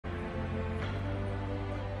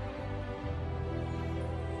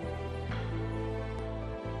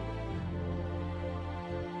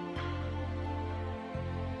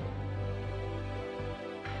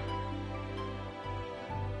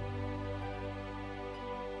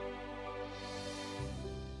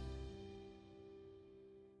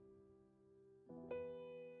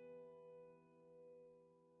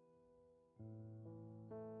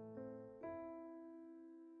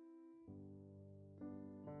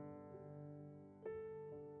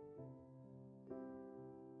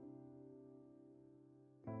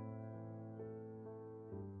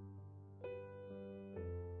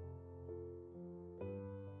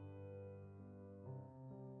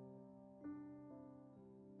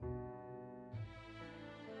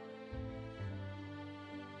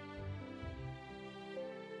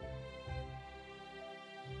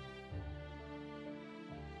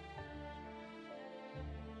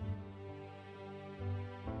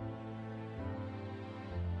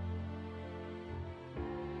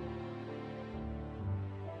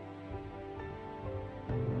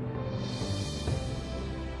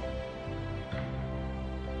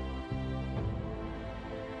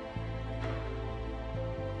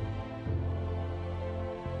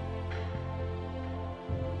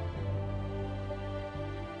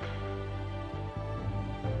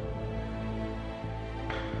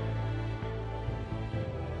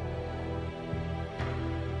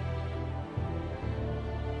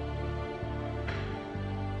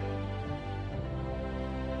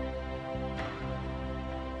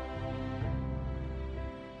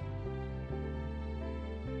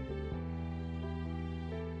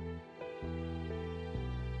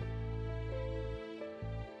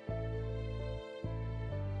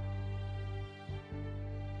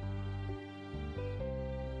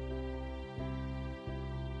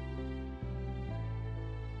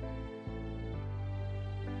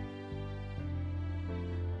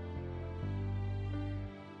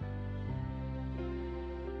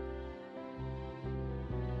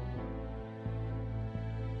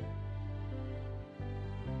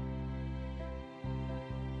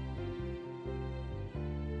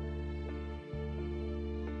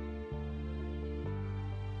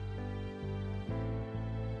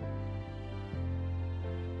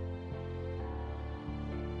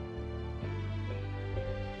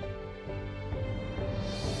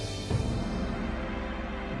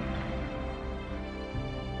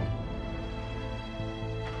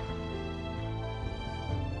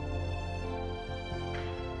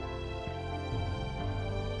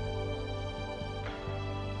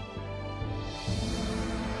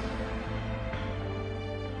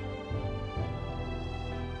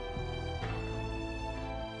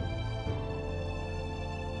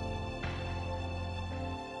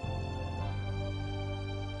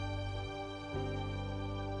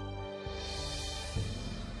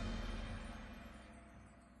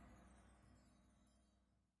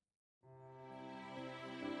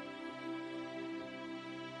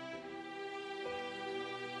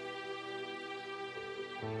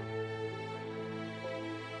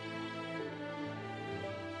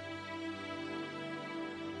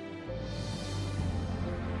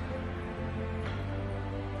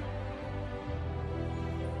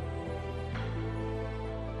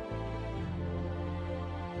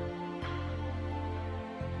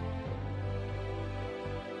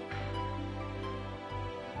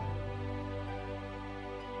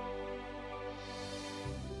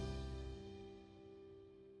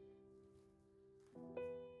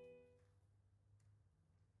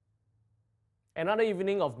Another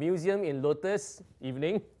evening of museum in Lotus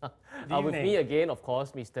evening. With me again, of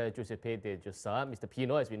course, Mr. Giuseppe De Giussa, Mr.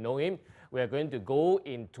 Pino, as we know him. We are going to go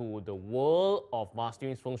into the world of Master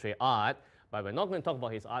Yun's Feng Shui art, but we're not going to talk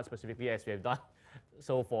about his art specifically as we have done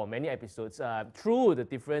so for many episodes, through the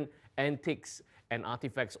different antiques and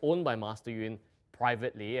artifacts owned by Master Yun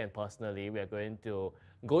privately and personally. We are going to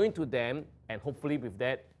go into them, and hopefully with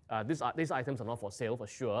that, these items are not for sale for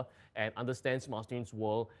sure, and understands Master Yun's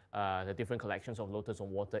world, the different collections of Lotus on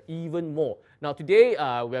water even more. Now today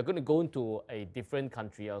we are going to go into a different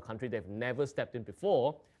country, a country they've never stepped in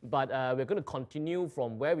before, but we're going to continue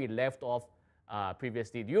from where we left off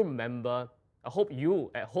previously. Do you remember, I hope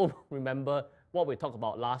you at home remember what we talked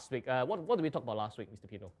about last week. What did we talk about last week, Mr.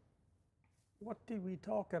 Pino? What did we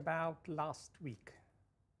talk about last week?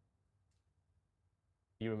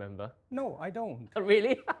 You remember? No, I don't.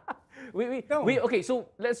 Really? No. Okay, so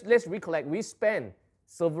let's recollect. We spent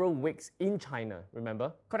several weeks in China,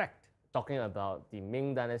 remember? Correct. Talking about the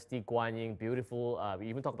Ming Dynasty, Guanyin, beautiful. We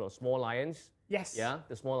even talked about small lions. Yes. Yeah,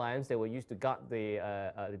 the small lions that were used to guard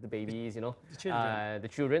the babies, you know. The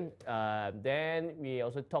children. Then we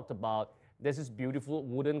also talked about, there's this beautiful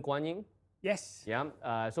wooden Guanyin. Yes.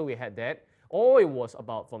 Yeah, so we had that. All it was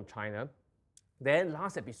about from China. Then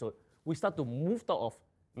last episode, we start to move out of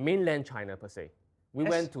mainland China per se. We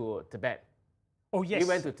went to Tibet. Oh, yes. We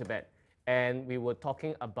went to Tibet, and we were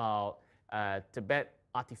talking about Tibet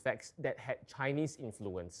artifacts that had Chinese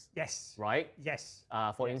influence. Yes. Right? Yes.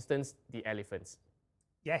 For instance, the elephants.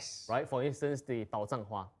 Yes. Right? For instance, the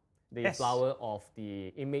Baozhanghua, the flower of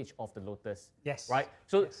the image of the lotus. Yes. Right?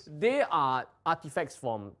 So they are artifacts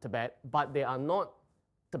from Tibet, but they are not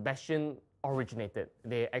Tibetan originated.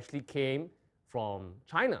 They actually came from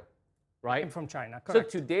China. Right? From China,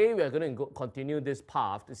 correct. So today we are going to continue this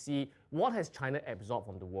path to see what has China absorbed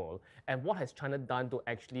from the world and what has China done to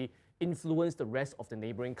actually influence the rest of the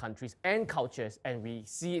neighboring countries and cultures, and we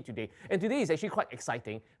see it today. And today is actually quite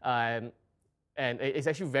exciting, and it's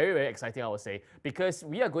actually very, very exciting, I would say, because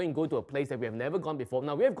we are going to go to a place that we have never gone before.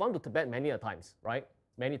 Now, we have gone to Tibet many a times, right?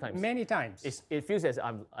 Many times. Many times. It feels as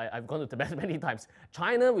I've gone to Tibet many times.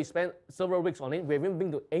 China, we spent several weeks on it. We've even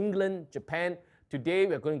been to England, Japan. Today,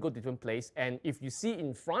 we're going to go to different place, and if you see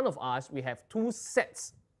in front of us, we have two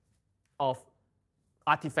sets of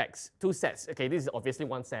artifacts, two sets. Okay, this is obviously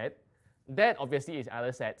one set. That obviously is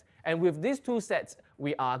other set. And with these two sets,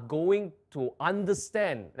 we are going to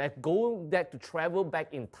understand, like going back to travel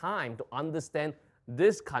back in time to understand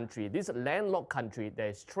this country, this landlocked country that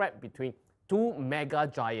is trapped between two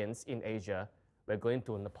mega giants in Asia. We're going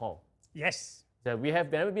to Nepal. Yes. So we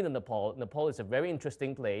have never been to Nepal. Nepal is a very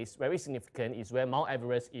interesting place, very significant. It's where Mount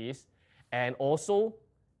Everest is. And also,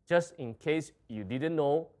 just in case you didn't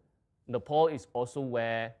know, Nepal is also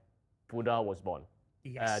where Buddha was born.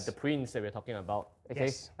 Yes. The prince that we're talking about. Okay?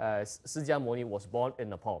 Yes.释迦牟尼was born in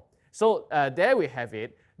Nepal. So there we have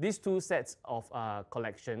it. These two sets of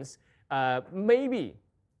collections. Maybe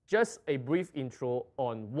just a brief intro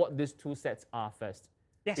on what these two sets are first.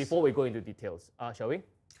 Yes. Before we go into details. Shall we?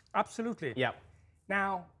 Absolutely. Yeah.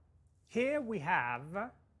 Now, here we have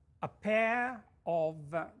a pair of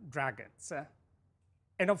dragons.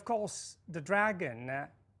 And of course, the dragon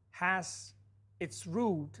has its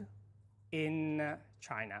root in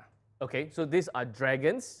China. Okay, so these are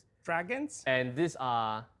dragons. Dragons. And these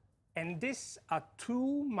are? And these are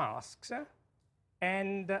two masks.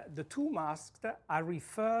 And the two masks are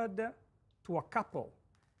referred to a couple.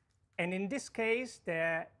 And in this case,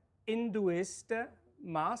 they're Hinduist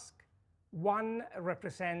mask. One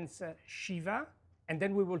represents Shiva, and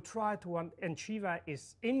then we will try to, and Shiva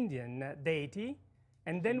is Indian deity,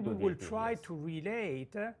 and then we will try to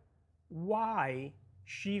relate why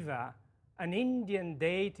Shiva, an Indian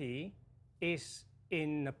deity, is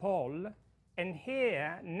in Nepal. And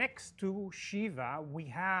here, next to Shiva, we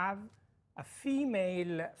have a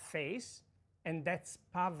female face, and that's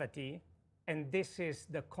Parvati, and this is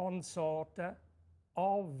the consort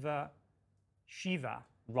of Shiva.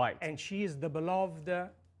 Right. And she is the beloved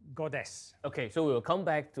goddess. Okay, so we will come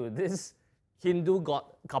back to this Hindu god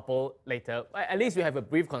couple later. At least we have a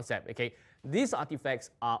brief concept, okay? These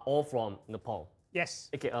artifacts are all from Nepal. Yes.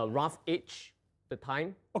 Okay, a rough age, the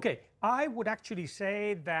time? Okay, I would actually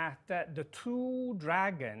say that the two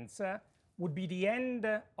dragons would be the end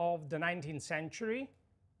of the 19th century,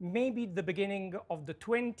 maybe the beginning of the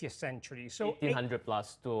 20th century. So 1800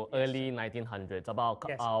 plus to early 1900s, about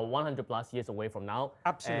 100 plus years away from now.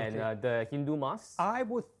 Absolutely. And the Hindu masks? I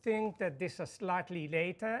would think that this is slightly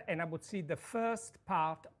later, and I would see the first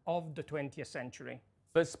part of the 20th century.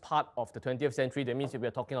 First part of the 20th century, that means we are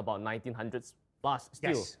talking about 1900s plus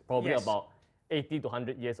still, probably about 80 to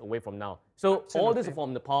 100 years away from now. So all this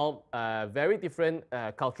from Nepal, very different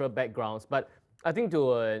cultural backgrounds. But I think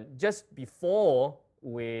to just before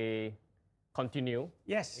we continue,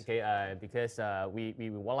 yes, okay, because we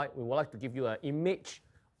would like to give you an image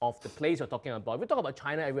of the place you're talking about. If we talk about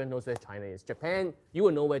China, everyone knows where China is. Japan, you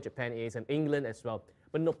will know where Japan is, and England as well.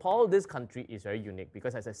 But Nepal, this country is very unique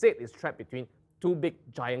because, as I said, it's trapped between two big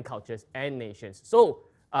giant cultures and nations. So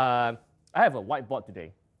I have a whiteboard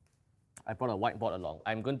today. I brought a whiteboard along.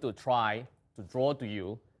 I'm going to try to draw to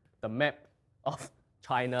you the map of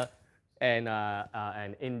China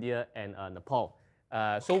and India and Nepal.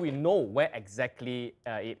 So we know where exactly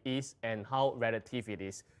it is and how relative it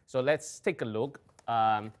is. So let's take a look.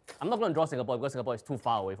 I'm not going to draw Singapore because Singapore is too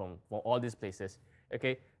far away from all these places.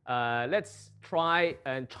 Okay, let's try.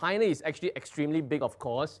 And China is actually extremely big, of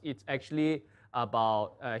course. It's actually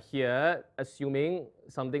about here, assuming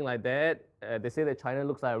something like that. They say that China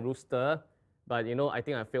looks like a rooster, but you know, I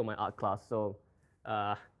think I failed my art class. So,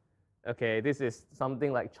 okay, this is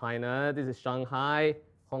something like China. This is Shanghai.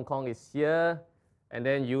 Hong Kong is here. And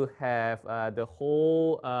then you have the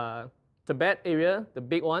whole Tibet area, the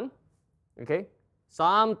big one. Okay,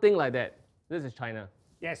 something like that. This is China.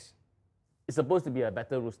 yes, It's supposed to be a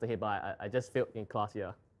better rooster here, but I just failed in class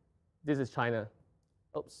here. This is China.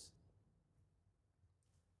 Oops.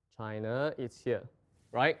 China, it's here,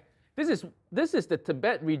 right? This is the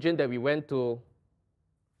Tibet region that we went to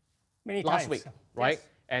last week, right? Yes.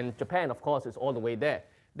 And Japan, of course, is all the way there.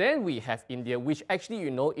 Then we have India, which actually,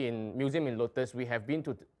 you know, in Museum in Lotus, we have been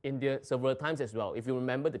to India several times as well. If you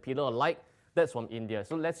remember the pillar of light, that's from India.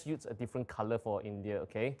 So let's use a different color for India,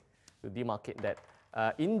 okay, to demarcate that.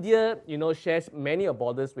 India, you know, shares many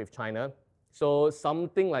borders with China. So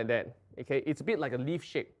something like that, okay? It's a bit like a leaf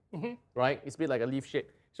shape, right? It's a bit like a leaf shape.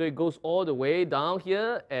 So it goes all the way down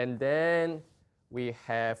here, and then we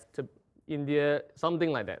have India, something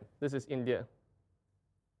like that. This is India.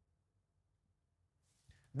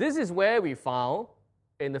 This is where we found,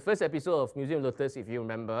 in the first episode of Museum Lotus, if you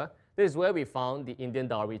remember, this is where we found the Indian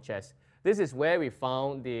dowry chest. This is where we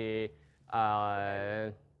found the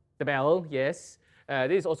bell, yes.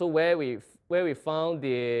 This is also where we found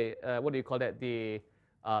the, what do you call that, the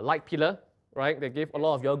light pillar, right? They gave a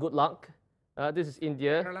lot of your good luck. This is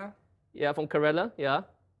India. Kerala? Yeah, from Kerala, yeah.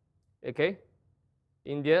 Okay,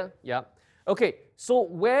 India, yeah. Okay, so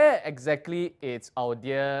where exactly is our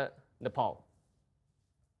dear Nepal?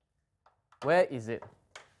 Where is it?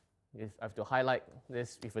 I have to highlight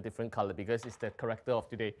this with a different color because it's the character of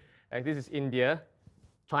today. Like this is India,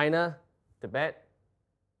 China, Tibet.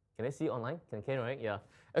 Can I see online? Can, right? Yeah.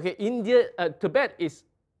 Okay, India, Tibet is,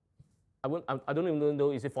 I don't even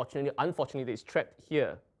know, is it fortunately, unfortunately, it's trapped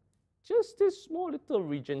here. Just this small little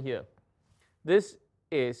region here. This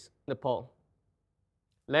is Nepal.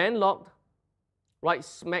 Landlocked, right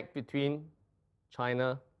smack between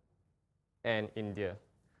China and India.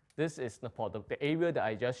 This is Nepal. The area that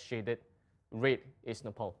I just shaded red is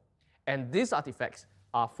Nepal. And these artifacts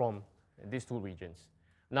are from these two regions.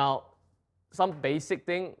 Now, some basic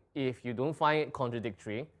thing, if you don't find it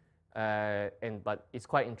contradictory, but it's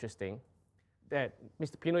quite interesting, that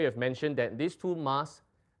Mr. Pino, you have mentioned that these two masks,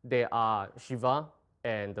 they are Shiva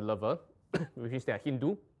and the lover, which is they are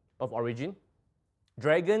Hindu of origin.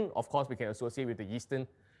 Dragon, of course, we can associate with the Eastern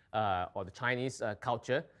or the Chinese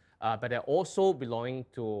culture, but they're also belonging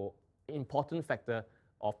to important factor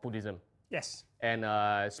of Buddhism. Yes. And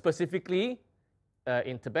specifically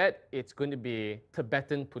in Tibet, it's going to be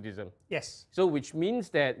Tibetan Buddhism. Yes. So which means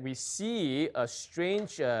that we see a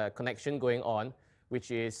strange connection going on, which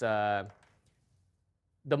is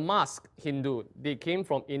the mask Hindu. They came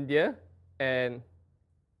from India and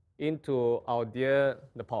into our dear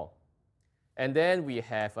Nepal. And then we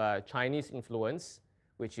have Chinese influence,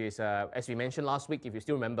 which is, as we mentioned last week, if you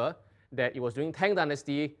still remember, that it was during Tang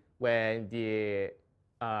Dynasty when the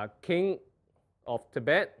king of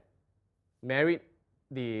Tibet married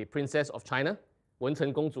the princess of China,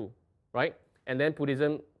 Wencheng Gongzhu, right? And then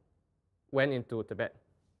Buddhism went into Tibet,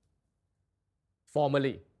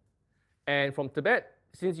 formally. And from Tibet,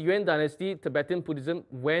 since Yuan Dynasty, Tibetan Buddhism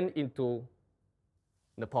went into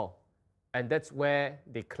Nepal. And that's where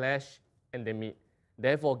they clash and they meet,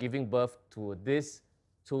 therefore giving birth to these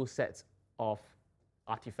two sets of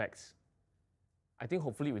artifacts. I think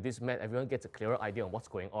hopefully with this map, everyone gets a clearer idea on what's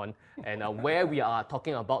going on and where we are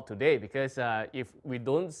talking about today, because if we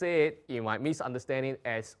don't say it, you might misunderstand it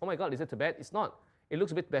as, oh my God, is it Tibet? It's not. It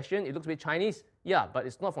looks a bit Tibetan, it looks a bit Chinese. Yeah, but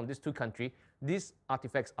it's not from these two countries. These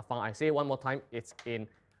artifacts are found, I say it one more time, it's in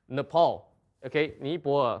Nepal. Okay,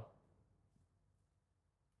 Nippur.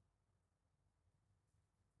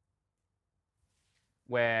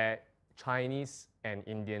 Where Chinese and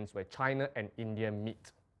Indians, where China and India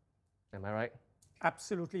meet. Am I right?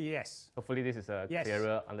 Absolutely, yes. Hopefully this is a Yes.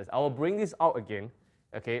 clearer understanding. I will bring this out again,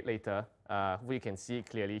 okay, later. Hopefully you can see it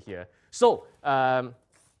clearly here. So,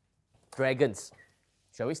 dragons.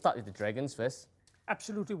 Shall we start with the dragons first?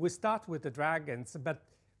 Absolutely, we start with the dragons, but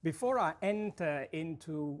before I enter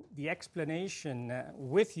into the explanation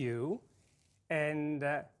with you, and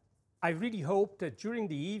I really hope that during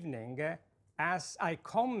the evening, as I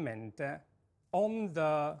comment on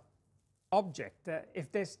the object,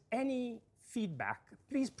 if there's any feedback,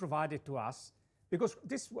 please provide it to us, because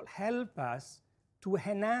this will help us to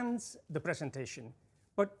enhance the presentation.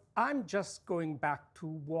 But I'm just going back to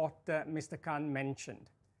what Mr. Khan mentioned.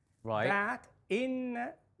 Right. That in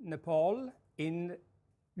Nepal, in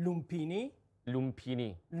Lumpini,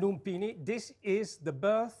 this is the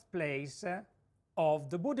birthplace of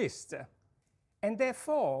the Buddhists. And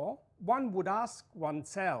therefore, one would ask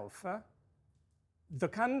oneself, the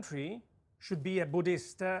country should be a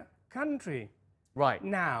Buddhist country. Right.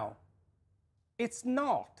 Now, it's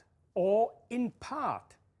not, or in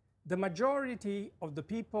part, the majority of the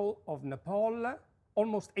people of Nepal,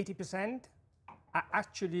 almost 80%, are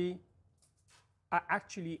actually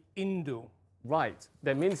Hindu. Right.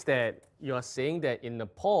 That means that you are saying that in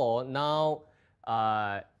Nepal now,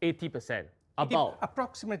 80%,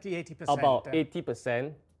 approximately 80%. About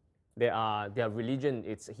 80%, their religion,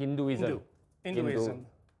 it's Hinduism. Hinduism.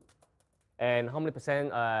 And how many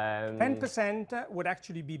percent? 10% would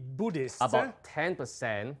actually be Buddhist. About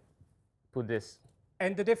 10% Buddhist.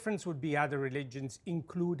 And the difference would be other religions,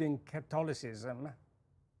 including Catholicism.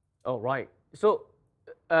 Oh, right. So,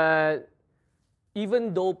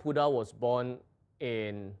 even though Buddha was born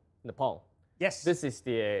in Nepal, yes, this is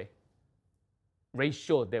the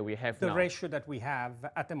ratio that we have now. The ratio that we have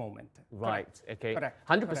at the moment. Right. Correct. Okay. Correct.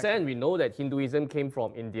 100%. Correct. We know that Hinduism came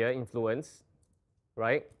from India influence,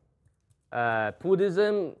 right?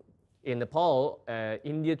 Buddhism in Nepal,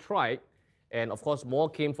 India tribe, and of course more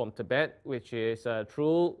came from Tibet, which is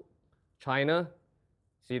through China.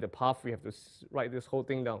 See the path, we have to write this whole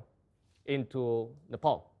thing down, into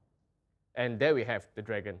Nepal. And there we have the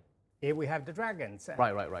dragon. Here we have the dragons.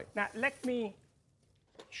 Right. Now let me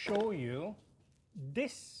show you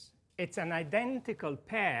this. It's an identical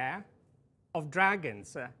pair of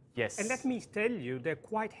dragons. Yes. And let me tell you, they're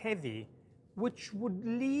quite heavy, which would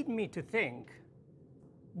lead me to think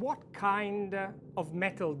what kind of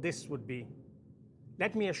metal this would be.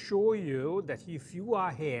 Let me assure you that if you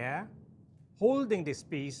are here holding this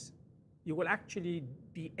piece, you will actually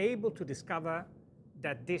be able to discover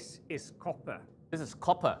that this is copper. This is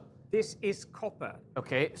copper. This is copper.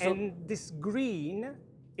 Okay. So And this green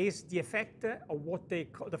is the effect of what the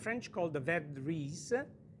French call the verderise.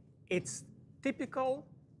 It's typical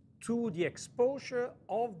to the exposure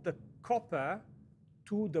of the copper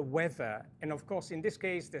to the weather. And of course, in this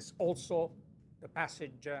case, there's also the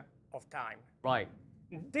passage of time. right.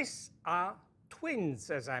 These are twins,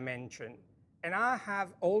 as I mentioned. And I have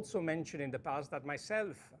also mentioned in the past that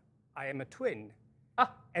myself, I am a twin.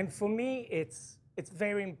 And for me, it's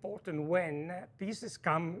very important when pieces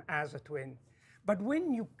come as a twin. But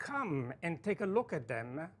when you come and take a look at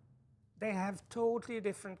them, they have totally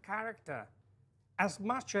different character. As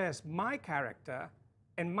much as my character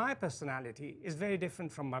and my personality is very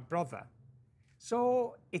different from my brother.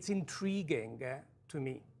 So it's intriguing to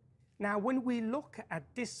me. Now, when we look at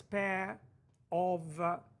this pair of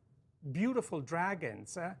beautiful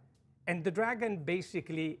dragons, and the dragon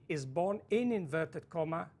basically is born in inverted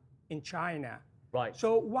comma in China. Right.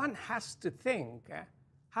 So one has to think,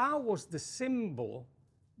 how was the symbol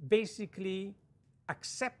basically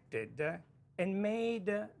accepted and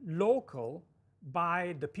made local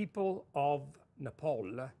by the people of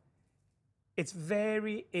Nepal? It's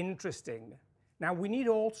very interesting. Now we need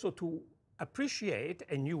also to appreciate,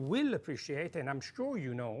 and you will appreciate, and I'm sure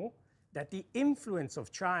you know, that the influence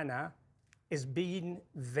of China is being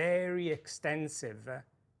very extensive.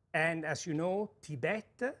 And as you know,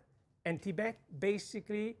 Tibet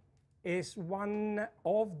basically is one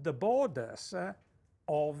of the borders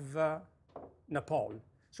of Nepal.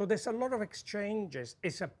 So there's a lot of exchanges.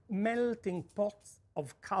 It's a melting pot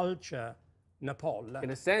of culture, Nepal. In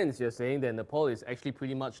a sense, you're saying that Nepal is actually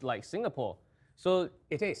pretty much like Singapore. So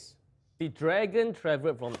It is. the dragon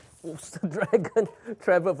traveled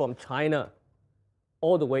from China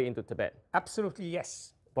all the way into Tibet. Absolutely,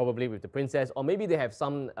 yes. Probably with the princess, or maybe they have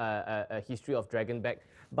some history of dragon back,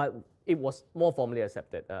 but it was more formally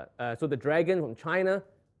accepted. So the dragon from China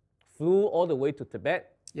flew all the way to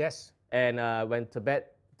Tibet, Yes. and when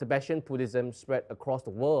Tibetan Buddhism spread across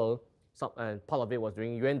the world, part of it was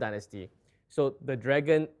during Yuan dynasty. So the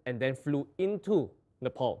dragon and then flew into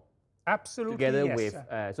Nepal Absolutely, together yes.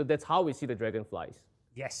 with, so that's how we see the dragonflies.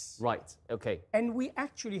 Yes. Right, okay. And we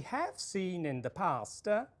actually have seen in the past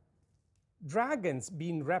dragons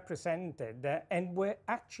being represented and were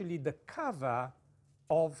actually the cover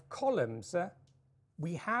of columns.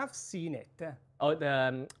 We have seen it.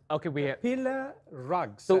 Oh, okay, we have, Pillar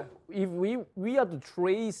rugs. so if we are to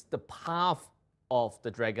trace the path of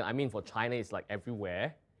the dragon, I mean for China it's like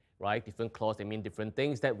everywhere, right? Different claws, they mean different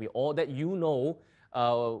things that we all, that you know.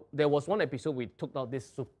 There was one episode we took out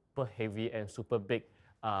this super heavy and super big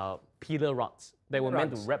pillar rugs. They were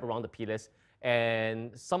meant to wrap around the pillars,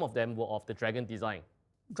 and some of them were of the dragon design.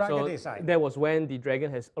 Dragon design. That was when the dragon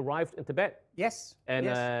has arrived in Tibet. Yes. And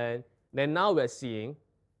yes. Then now we're seeing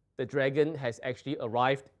the dragon has actually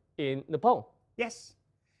arrived in Nepal. Yes.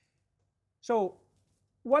 So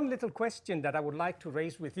one little question that I would like to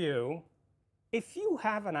raise with you, if you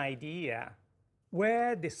have an idea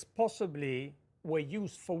where this possibly were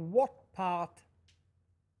used for what part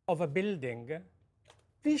of a building,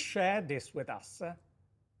 please share this with us.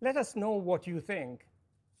 Let us know what you think.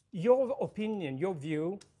 Your opinion, your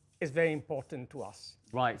view is very important to us.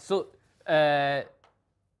 Right, so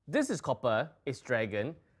this is copper, it's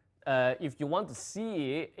dragon. If you want to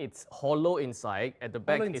see it, it's hollow inside. At the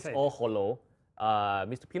back, it's all hollow.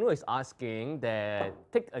 Mr. Pino is asking that,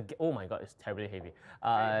 oh my God, it's terribly heavy.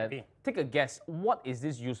 Take a guess, what is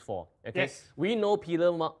this used for? Okay, yes. We know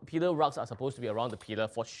pillar rugs are supposed to be around the pillar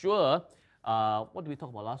for sure. What did we talk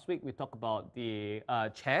about last week? We talked about the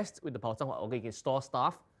chest with the okay, you can store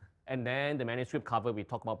stuff. And then the manuscript cover we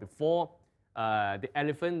talked about before. The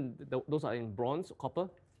elephant, those are in bronze, copper?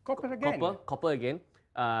 Copper again. Copper again.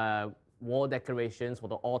 Wall decorations for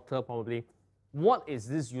the altar probably. What is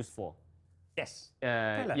this used for? Yes,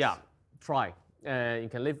 tell us. Yeah, try. You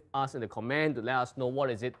can leave us in the comment to let us know what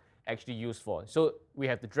is it actually used for. So we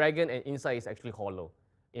have the dragon and inside is actually hollow.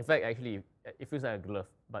 In fact, actually, it feels like a glove,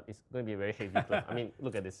 but it's going to be a very heavy glove. I mean,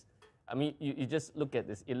 look at this. I mean, you just look at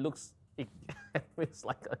this. It looks, it feels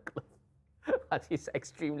like a glove, but it's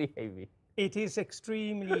extremely heavy. It is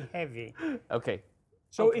extremely heavy. Okay.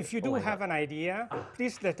 So okay. if you do have an idea,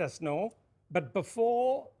 please let us know. But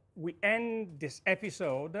before we end this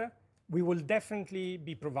episode, we will definitely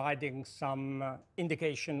be providing some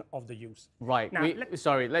indication of the use. Right. Now,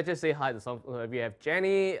 let's just say hi to some. We have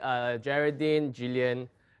Jenny, Geraldine, Gillian,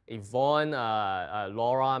 Yvonne,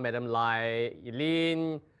 Laura, Madam Lai,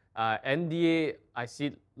 Eileen, Andy. I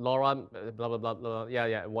see Laura, blah, blah, blah, blah.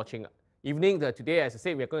 Yeah, watching. Evening, today, as I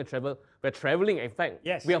said, we're going to travel. We're traveling, in fact,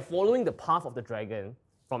 yes. We are following the path of the dragon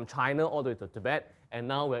from China all the way to Tibet, and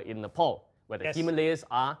now we're in Nepal, where the Himalayas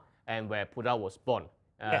are and where Buddha was born.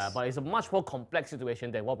 But it's a much more complex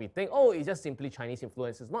situation than what we think. Oh, it's just simply Chinese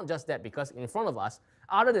influence. It's not just that, because in front of us,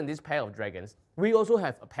 other than this pair of dragons, we also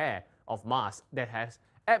have a pair of masks that has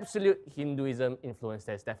absolute Hinduism influence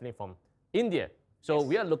that's definitely from India. So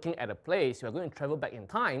we are looking at a place, we're going to travel back in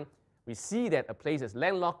time. We see that a place is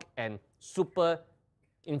landlocked and super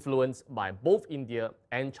influenced by both India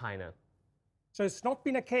and China. So it's not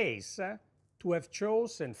been a case to have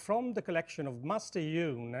chosen from the collection of Master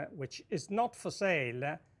Yun, which is not for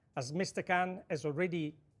sale, as Mr. Khan has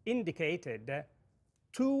already indicated,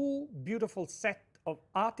 two beautiful set of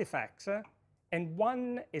artifacts, and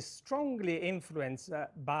one is strongly influenced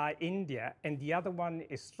by India, and the other one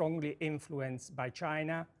is strongly influenced by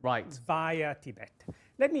China via Tibet.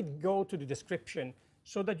 Let me go to the description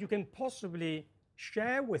so that you can possibly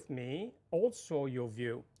share with me also your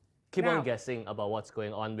view. Keep on guessing about what's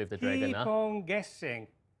going on with the dragon. Keep on guessing.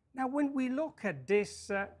 Now, when we look at this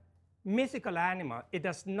mythical animal, it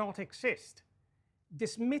does not exist.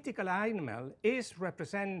 This mythical animal is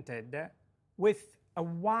represented with a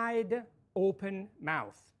wide open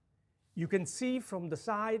mouth. You can see from the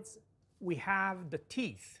sides, we have the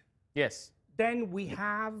teeth. Yes. Then we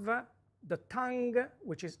have the tongue,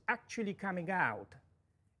 which is actually coming out.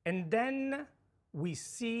 And then we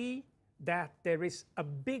see that there is a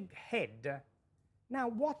big head. Now,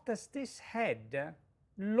 what does this head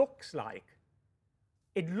looks like?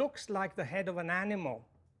 It looks like the head of an animal.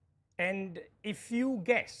 And if you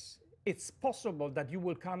guess, it's possible that you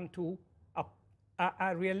will come to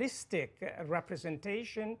a realistic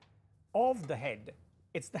representation of the head.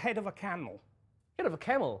 It's the head of a camel. Head of a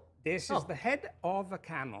camel? This is the head of a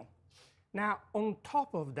camel. Now, on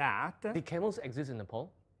top of that... Do camels exist in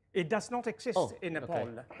Nepal? It does not exist in Nepal.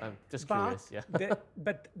 Okay. I'm just curious,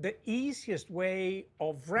 but the easiest way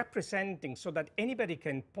of representing so that anybody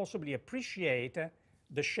can possibly appreciate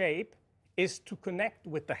the shape is to connect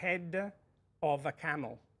with the head of a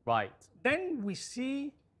camel. Right. Then we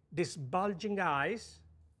see these bulging eyes,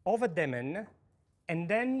 of a demon, and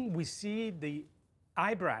then we see the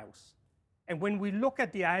eyebrows. And when we look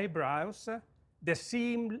at the eyebrows,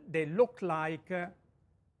 they look like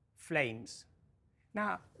flames.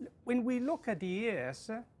 Now, when we look at the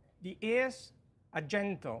ears are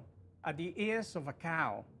gentle, are the ears of a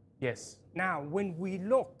cow. Yes. Now, when we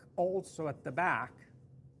look also at the back,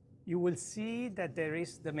 you will see that there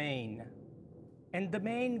is the mane, and the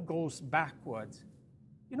mane goes backwards.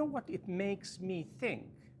 You know what it makes me think?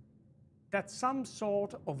 That some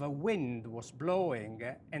sort of a wind was blowing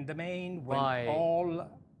and the mane went all...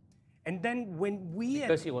 And then when we...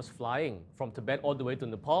 Because it was flying from Tibet all the way to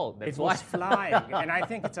Nepal, that's why. It was flying, and I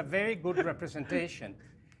think it's a very good representation.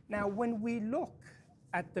 Now, when we look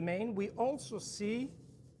at the mane, we also see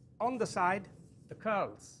on the side the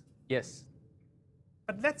curls. Yes.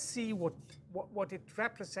 But let's see what it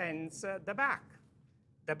represents, the back.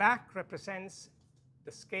 The back represents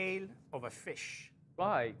the scale of a fish.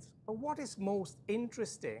 Right. But what is most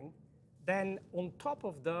interesting, then on top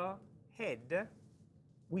of the head,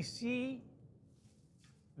 we see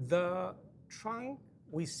the trunk,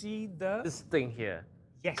 we see the... This thing here.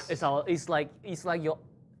 Yes. It's like your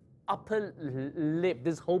upper lip,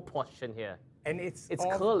 this whole portion here. And it's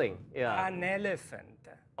curling. Yeah. An elephant.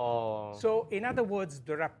 Oh. So in other words,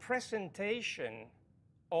 the representation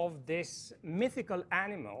of this mythical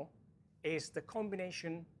animal is the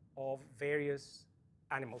combination of various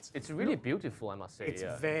animals. It's really beautiful, I must say. It's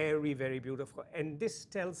very, very beautiful. And this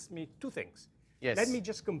tells me two things. Yes. Let me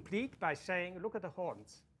just complete by saying, look at the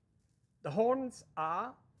horns. The horns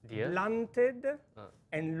are blunted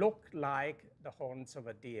and look like the horns of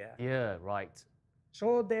a deer. Yeah, right.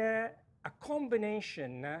 So they're a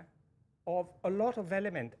combination of a lot of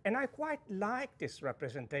elements. And I quite like this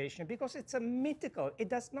representation because it's a mythical, it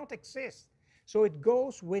does not exist. So it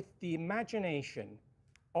goes with the imagination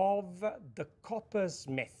of the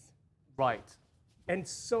coppersmith. Right. And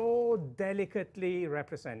so delicately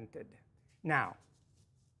represented. Now,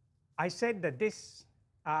 I said that these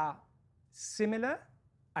are similar.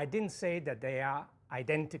 I didn't say that they are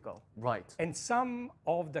identical. Right. And some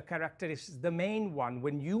of the characteristics, the main one,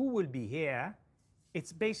 when you will be here,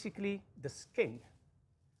 it's basically the skin.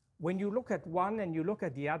 When you look at one and you look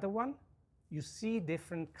at the other one, you see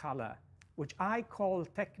different color, which I call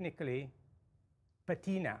technically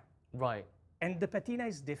patina. Right. And the patina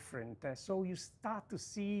is different, so you start to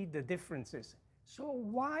see the differences. So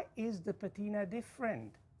why is the patina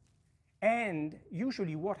different? And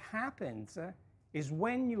usually what happens is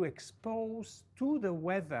when you expose to the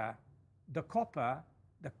weather the copper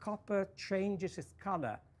changes its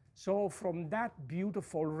color. So from that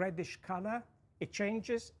beautiful reddish color, it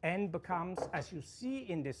changes and becomes, as you see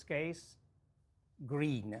in this case,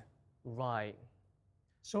 green. Right.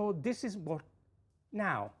 So this is what,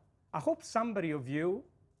 now, I hope somebody of you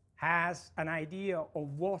has an idea of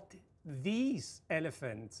what these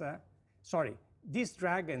elephants, these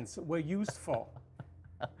dragons were used for.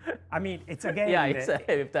 I mean, it's again... Yeah,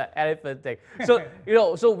 exactly, with the elephant thing. So,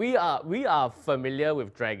 so we are familiar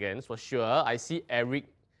with dragons, for sure. I see Eric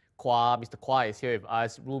Kwa, Mr. Kwa is here with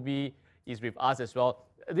us. Ruby is with us as well.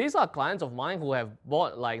 These are clients of mine who have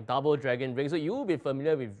bought like double dragon rings, so you will be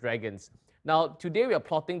familiar with dragons. Now, today we are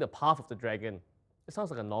plotting the path of the dragon. It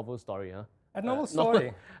sounds like a novel story, huh? A novel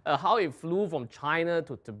story. How it flew from China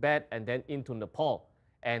to Tibet and then into Nepal.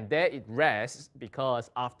 And there it rests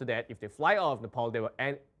because after that, if they fly out of Nepal, they will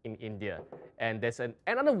end in India. And there's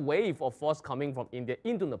another wave of force coming from India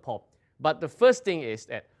into Nepal. But the first thing is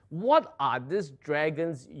that, what are these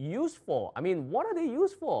dragons used for? I mean, what are they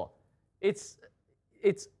used for? It's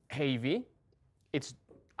heavy.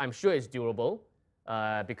 I'm sure it's durable.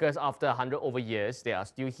 Because after 100 over years, they are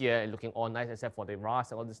still here and looking all nice except for the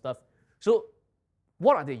rust and all this stuff. So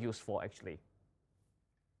what are they used for actually?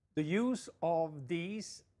 The use of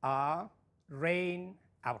these are rain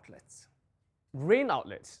outlets. Rain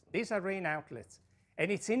outlets? These are rain outlets.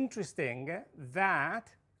 And it's interesting that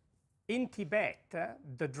in Tibet,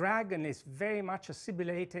 the dragon is very much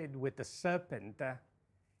assimilated with the serpent.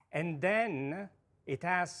 And then it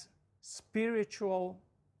has spiritual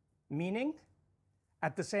meaning.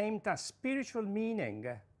 At the same time, spiritual meaning.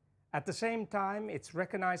 At the same time, it's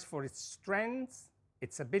recognized for its strength,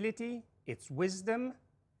 its ability, its wisdom.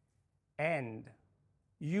 And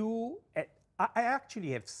I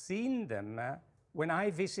actually have seen them when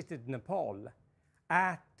I visited Nepal.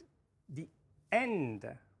 At the end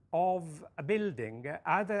of a building,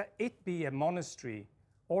 either it be a monastery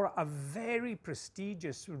or a very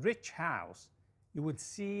prestigious, rich house, you would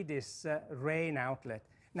see this rain outlet.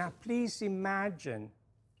 Now, please imagine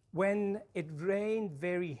when it rained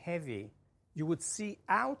very heavy, you would see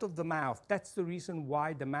out of the mouth. That's the reason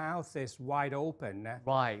why the mouth is wide open.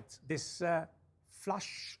 Right. This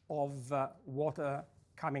flush of water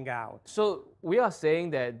coming out. So we are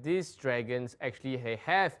saying that these dragons actually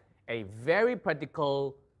have a very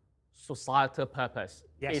practical societal purpose.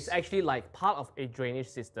 Yes. It's actually like part of a drainage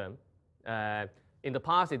system. In the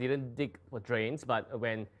past, they didn't dig for drains, but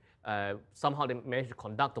when somehow they managed to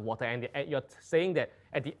conduct the water, and you're saying that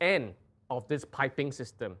at the end of this piping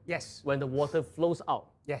system, Yes. when the water flows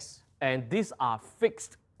out, Yes. and these are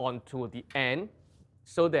fixed onto the end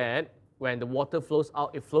so that when the water flows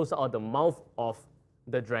out, it flows out of the mouth of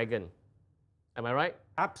the dragon. Am I right?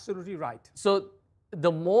 Absolutely right. So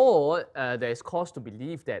the more there is cause to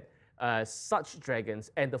believe that such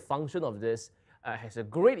dragons and the function of this has a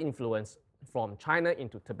great influence from China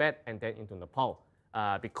into Tibet and then into Nepal.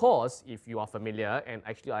 Because if you are familiar, and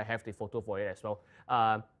actually I have the photo for it as well,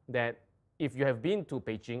 that if you have been to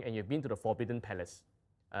Beijing and you've been to the Forbidden Palace,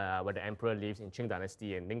 where the emperor lives in Qing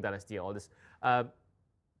Dynasty and Ming Dynasty and all this,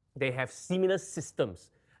 they have similar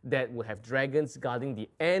systems that would have dragons guarding the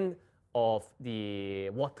end of the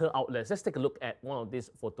water outlets. Let's take a look at one of these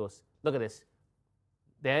photos. Look at this.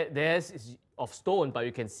 Theirs is of stone, but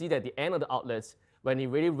you can see that the end of the outlets, when it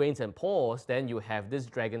really rains and pours, then you have this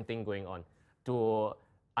dragon thing going on to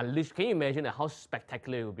unleash. Can you imagine how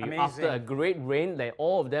spectacular it would be? Amazing. After a great rain, like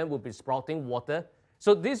all of them will be sprouting water.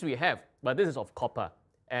 So this we have, but this is of copper.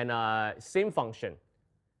 And same function,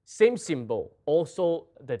 same symbol, also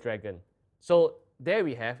the dragon. So there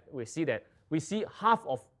we see half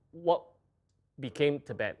of what became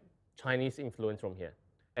Tibet, Chinese influence from here.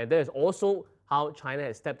 And there's also how China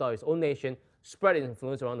has stepped out its own nation, spread its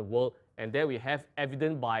influence around the world, and there we have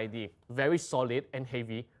evident by the very solid and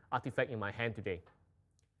heavy artifact in my hand today.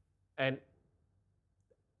 And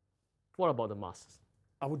what about the masks?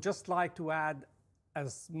 I would just like to add a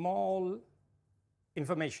small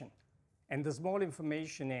information. And the small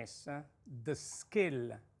information is the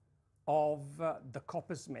skill of the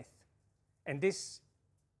coppersmith. And this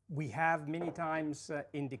we have many times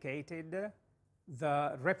indicated,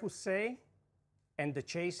 the repoussé and the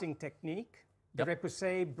chasing technique. The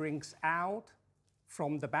repoussé brings out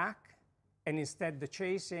from the back, and instead the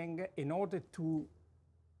chasing, in order to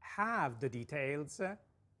have the details,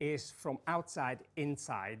 is from outside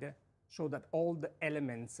inside, so that all the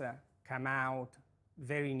elements come out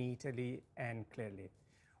very neatly and clearly.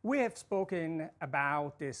 We have spoken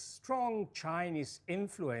about this strong Chinese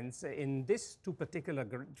influence in these two particular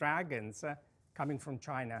dragons coming from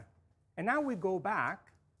China. And now we go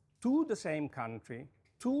back to the same country,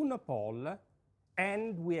 to Nepal,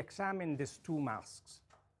 and we examine these two masks.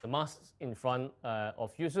 The masks in front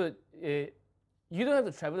of you. So you don't have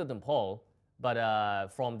to travel to Nepal,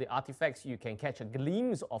 but from the artifacts, you can catch a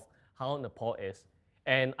glimpse of how Nepal is.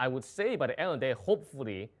 And I would say by the end of the day,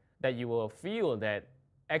 hopefully, that you will feel that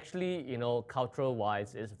actually,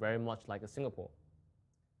 cultural-wise, it's very much like Singapore.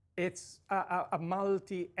 It's a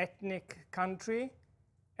multi-ethnic country,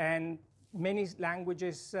 and many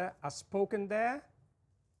languages are spoken there.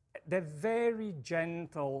 They're very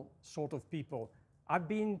gentle sort of people. I've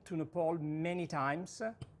been to Nepal many times,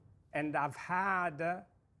 and I've had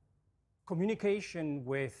communication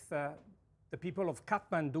with the people of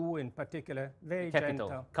Kathmandu in particular, very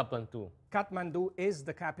gentle. Kathmandu. Kathmandu is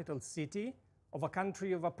the capital city of a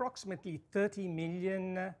country of approximately 30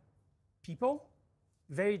 million people,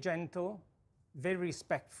 very gentle, very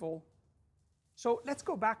respectful. So let's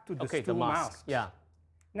go back to the two masks. Yeah.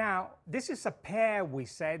 Now, this is a pair, we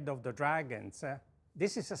said, of the dragons.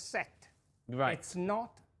 This is a set. Right. It's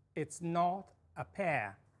not a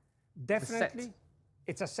pair. Definitely,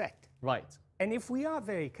 it's a set. Right. And if we are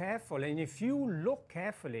very careful, and if you look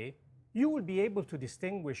carefully, you will be able to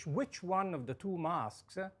distinguish which one of the two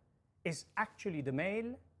masks is actually the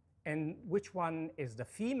male and which one is the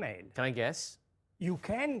female. Can I guess? You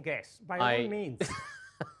can guess, by all means.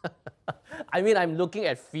 I mean, I'm looking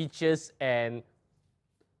at features and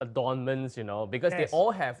adornments, because they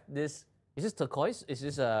all have this. Is this turquoise? Is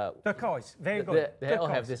this a turquoise? Very good. They all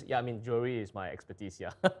have this. Yeah, I mean, jewelry is my expertise.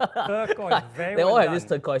 Yeah. Turquoise. Very they well all have done. this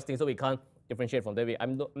turquoise thing, so we can't differentiate from that.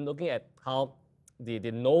 I'm looking at how the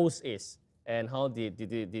nose is and how the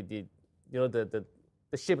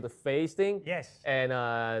shape of the face thing. Yes.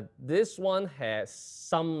 And this one has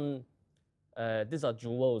some. These are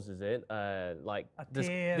jewels, is it? Like this.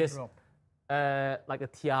 Like a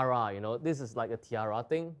tiara, This is like a tiara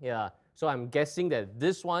thing, yeah. So I'm guessing that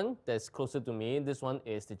this one that's closer to me, this one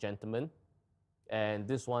is the gentleman, and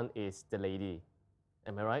this one is the lady.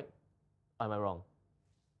 Am I right? Or am I wrong?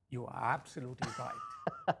 You are absolutely right.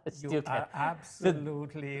 Still You can. are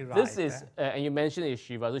absolutely right. This is, and you mentioned is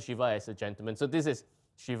Shiva, so Shiva is a gentleman. So this is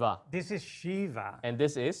Shiva. This is Shiva. And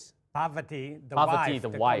this is? Parvati, the Parvati, wife, the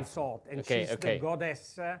the wife. consort. And Okay, she's okay. the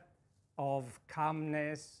goddess of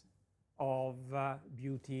calmness, of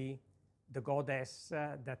beauty, the goddess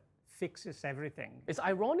that fixes everything. It's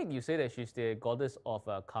ironic you say that she's the goddess of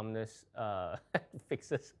calmness,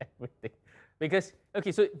 fixes everything. Because,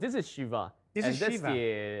 okay, so this is Shiva. This and is that's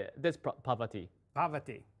Shiva. That's Parvati.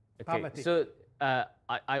 Parvati. Okay, Parvati. so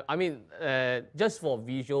I mean, just for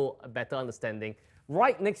visual better understanding,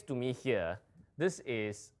 right next to me here, this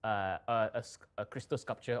is a crystal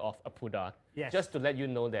sculpture of a Buddha. Yes. Just to let you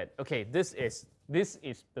know that, okay, this is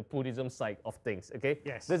the Buddhism side of things, okay?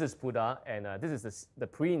 Yes. This is Buddha, and this is the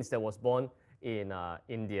prince that was born in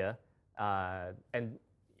India, and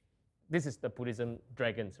this is the Buddhism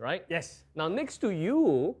dragons, right? Yes. Now, next to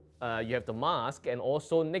you, you have the mask, and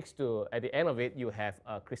also next to, at the end of it, you have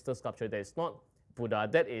a crystal sculpture that is not Buddha,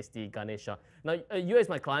 that is the Ganesha. Now, you as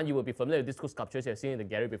my client, you will be familiar with these two sculptures you have seen in the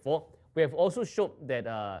gallery before. We have also showed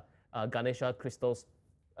that Ganesha crystals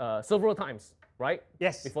several times, right?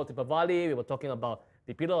 Yes. Before Tipavali, we were talking about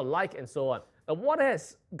the pillar of light and so on. Now, what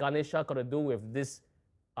has Ganesha got to do with this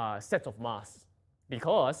set of masks?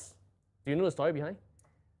 Because, do you know the story behind?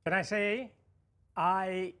 Can I say,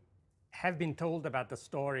 I have been told about the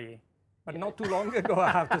story, but not too long ago,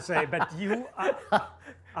 I have to say, but you are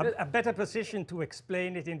a better position to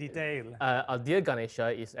explain it in detail. Our dear Ganesha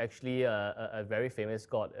is actually a very famous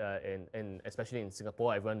god, especially in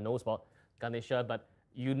Singapore. Everyone knows about Ganesha, but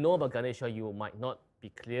you know about Ganesha, you might not be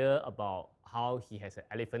clear about how he has an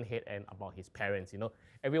elephant head and about his parents. You know,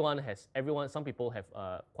 some people have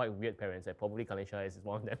quite weird parents, and probably Ganesha is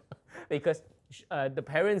one of them, because the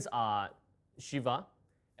parents are Shiva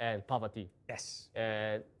and Parvati. Yes.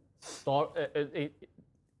 And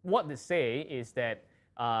what they say is that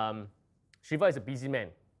Shiva is a busy man.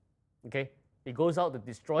 Okay, he goes out to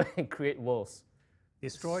destroy and create worlds.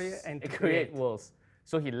 Destroy and create worlds.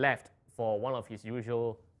 So he left for one of his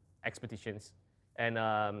usual expeditions, and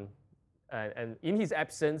in his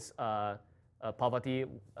absence, Parvati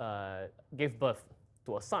gave birth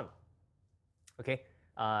to a son. Okay,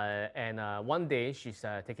 and one day she's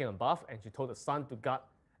taking a bath, and she told the son to guard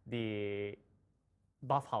the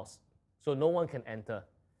bathhouse, so no one can enter.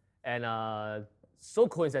 And so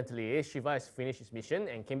coincidentally, Shiva has finished his mission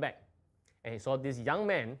and came back, and he saw this young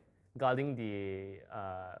man guarding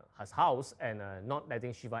his house and not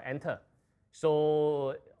letting Shiva enter.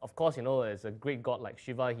 So of course, you know, as a great god like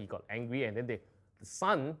Shiva, he got angry, and then the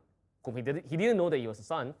son, whom he didn't know that he was a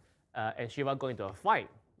son, and Shiva got into a fight.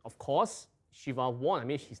 Of course, Shiva won. I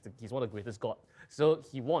mean, he's one of the greatest gods, so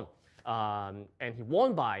he won, and he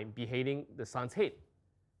won by beheading the son's head.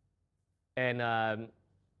 And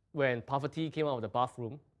when Parvati came out of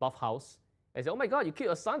the bathhouse, and said, "Oh my God, you killed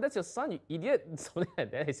your son? That's your son, you idiot!" Something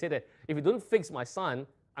like that. He said that if you don't fix my son,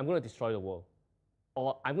 I'm going to destroy the world,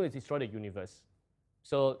 or I'm going to destroy the universe.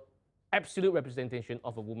 So, absolute representation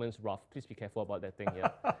of a woman's wrath. Please be careful about that thing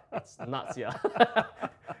here. It's nuts, yeah.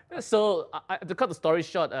 So, to cut the story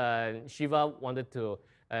short, Shiva wanted to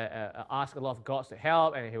ask a lot of gods to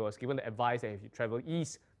help, and he was given the advice that if you travel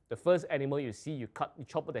east, the first animal you see, you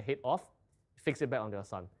chop the head off, fix it back on your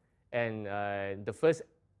son. And the first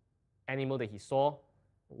animal that he saw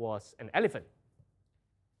was an elephant.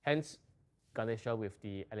 Hence, Ganesha with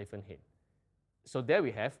the elephant head. So there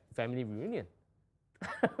we have family reunion.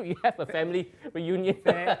 We have a family reunion.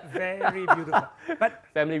 Very beautiful. But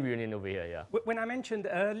family reunion over here, yeah. When I mentioned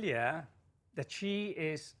earlier that she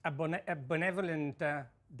is a benevolent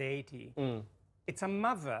deity, it's a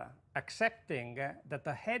mother accepting that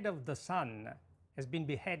the head of the son has been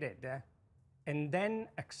beheaded, and then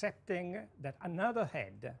accepting that another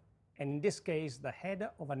head, and in this case, the head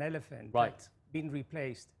of an elephant, been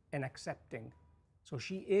replaced, and accepting. So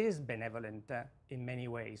she is benevolent in many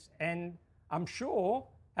ways. And I'm sure,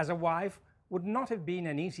 as a wife, would not have been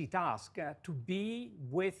an easy task to be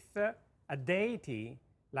with a deity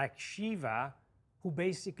like Shiva, who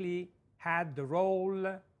basically had the role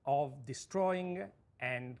of destroying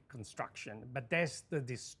and construction. But there's the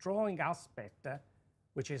destroying aspect,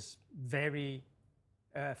 which is very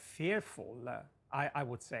fearful, I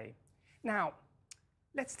would say. Now,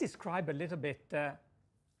 let's describe a little bit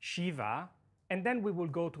Shiva, and then we will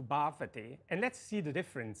go to Parvati, and let's see the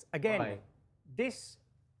difference. Again, these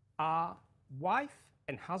are wife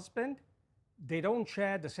and husband. They don't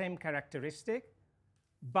share the same characteristic,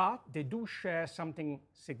 but they do share something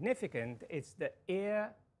significant. It's the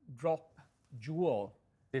eardrop jewel.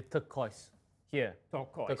 The turquoise here.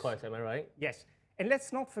 Turquoise. Turquoise, am I right? Yes. And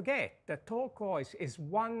let's not forget that turquoise is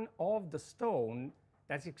one of the stone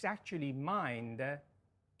that is actually mined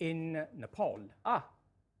in Nepal. Ah,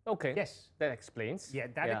 okay. Yes. That explains. Yeah,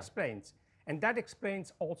 that explains. And that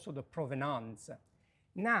explains also the provenance.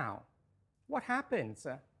 Now, what happens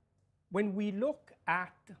when we look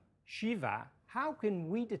at Shiva? How can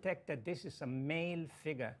we detect that this is a male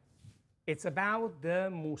figure? It's about the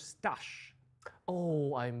mustache.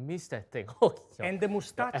 Oh, I missed that thing. Oh, yeah. And the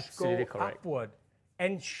mustache goes correct. upward.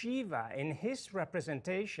 And Shiva, in his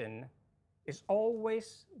representation, is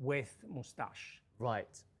always with mustache.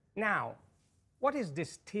 Right. Now, what is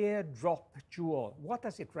this teardrop jewel? What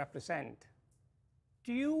does it represent?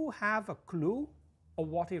 Do you have a clue of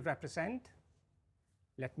what it represents?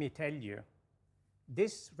 Let me tell you.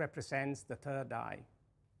 This represents the third eye.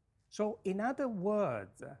 So in other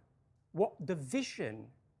words, what the vision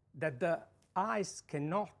that the eyes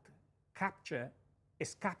cannot capture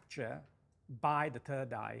is captured by the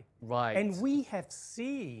third eye. Right. And we have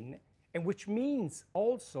seen, and which means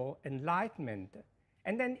also enlightenment.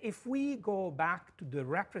 And then if we go back to the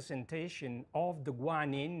representation of the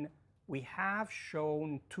Guanyin, we have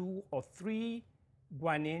shown 2 or 3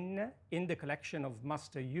 Guanyin in the collection of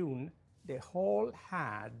Master Yun. They all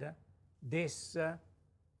had this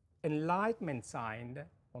enlightenment sign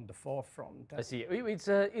on the forefront. I see.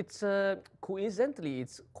 It's coincidentally,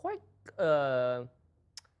 it's quite a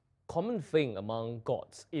common thing among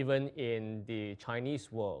gods, even in the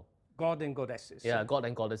Chinese world. God and goddesses. Yeah, god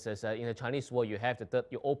and goddesses. In the Chinese world, you have the third.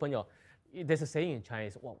 You open your. There's a saying in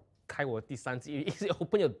Chinese. 哇，开我第三只. You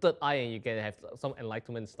open your third eye and you can have some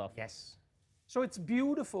enlightenment stuff. Yes. So it's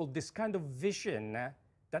beautiful, this kind of vision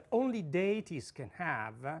that only deities can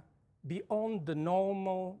have beyond the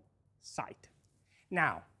normal sight.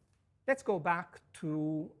 Now, let's go back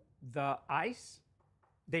to the eyes.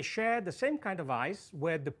 They share the same kind of eyes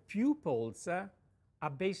where the pupils are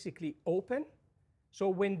basically open. So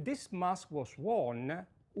when this mask was worn,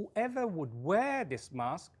 whoever would wear this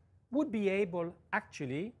mask would be able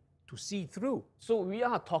actually to see through. So we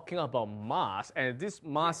are talking about mask, and this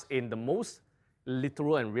mask, in the most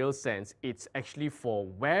literal and real sense, it's actually for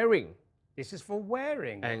wearing. This is for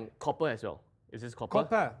wearing. And copper as well. Is this copper?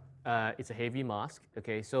 Copper. It's a heavy mask.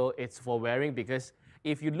 Okay, so it's for wearing because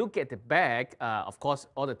if you look at the back, of course,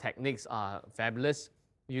 all the techniques are fabulous.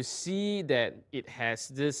 You see that it has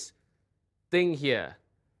this thing here.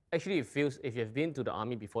 Actually, it feels, if you've been to the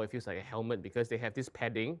army before, it feels like a helmet because they have this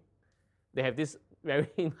padding. They have this very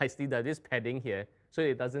nicely done, this padding here, so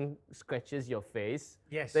it doesn't scratches your face.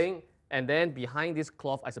 Yes. Thing. And then behind this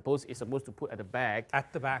cloth, I suppose it's supposed to put at the back.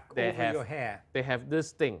 At the back, over your hair. They have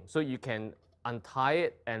this thing, so you can untie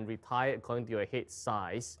it and retie it according to your head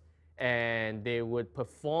size, and they would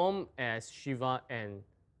perform as Shiva and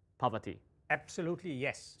Parvati. Absolutely,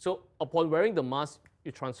 yes. So upon wearing the mask,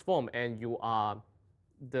 you transform and you are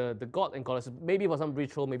the god and goddess, maybe for some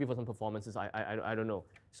ritual, maybe for some performances, I don't know.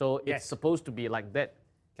 So it's supposed to be like that.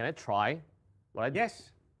 Can I try?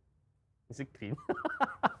 Yes. Is it clean?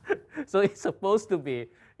 So it's supposed to be,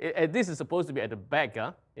 this is supposed to be at the back,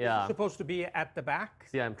 huh? Yeah. It's supposed to be at the back.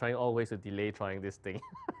 See, I'm trying always to delay trying this thing.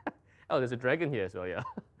 Oh, there's a dragon here as well, yeah.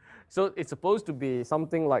 So it's supposed to be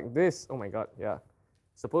something like this. Oh my God, yeah.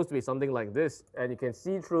 It's supposed to be something like this, and you can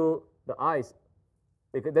see through the eyes.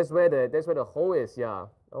 Because that's where the hole is, yeah.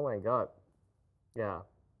 Oh my God, yeah.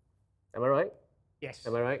 Am I right? Yes.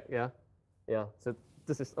 Am I right? Yeah, yeah. So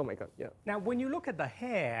this is, oh my God, yeah. Now, when you look at the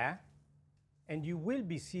hair, and you will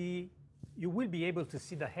be able to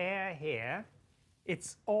see the hair here.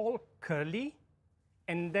 It's all curly,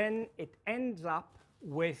 and then it ends up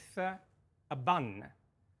with a bun.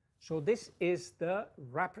 So this is the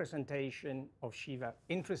representation of Shiva.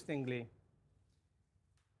 Interestingly,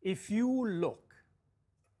 if you look,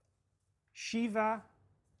 Shiva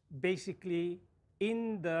basically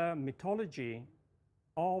in the mythology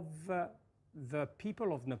of the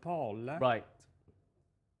people of Nepal, right,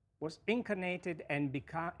 was incarnated and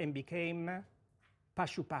became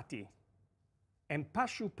Pashupati. And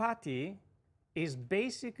Pashupati is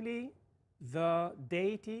basically the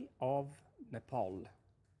deity of Nepal.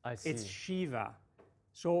 I see. It's Shiva.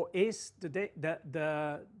 So it's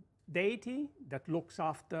the deity that looks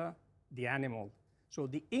after the animal. So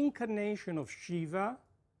the incarnation of Shiva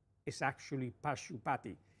is actually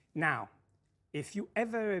Pashupati. Now, if you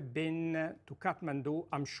ever have been to Kathmandu,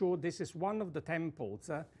 I'm sure this is one of the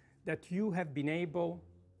temples that you have been able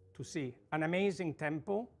to see. An amazing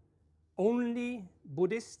temple. Only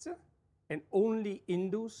Buddhists and only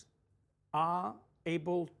Hindus are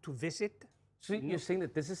able to visit. So you're saying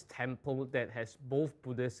that this is temple that has both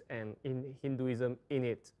Buddhist and in Hinduism in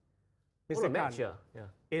it? Mr. Khan, yeah.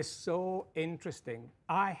 is so interesting.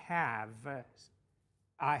 I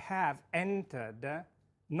have entered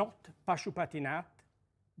not Pashupatinath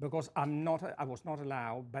because I was not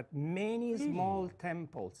allowed, but many small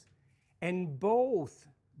temples, and both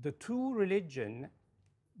the two religions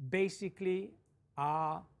basically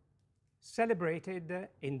are celebrated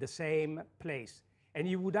in the same place, and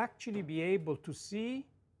you would actually be able to see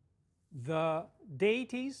the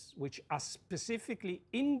deities, which are specifically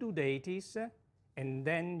Hindu deities, and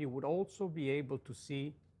then you would also be able to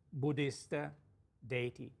see Buddhist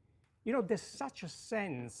deity. You know, there's such a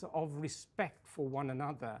sense of respect for one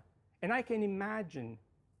another. And I can imagine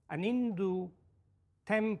an Hindu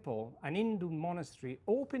temple, an Hindu monastery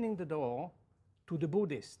opening the door to the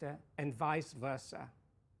Buddhist and vice versa.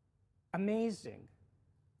 Amazing.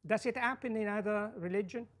 Does it happen in other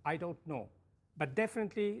religion? I don't know. But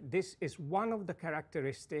definitely this is one of the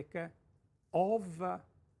characteristics of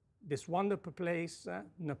this wonderful place,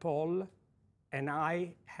 Nepal, and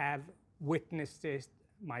I have witnessed it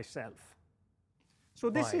myself. So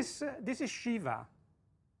this is Shiva.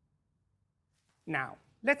 Now,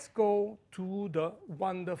 let's go to the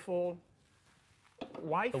wonderful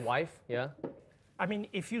wife. The wife, yeah. I mean,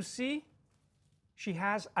 if you see, she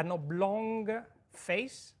has an oblong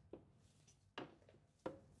face.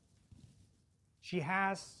 She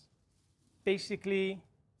has basically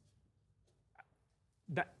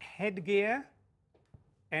the headgear,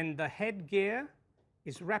 and the headgear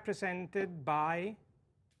is represented by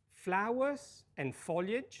flowers and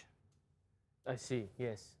foliage. I see,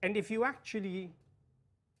 yes. And if you actually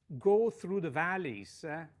go through the valleys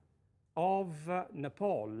of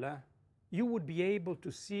Nepal, you would be able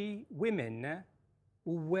to see women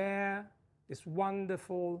who wear this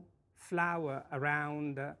wonderful flower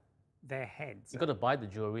around their heads. You got to buy the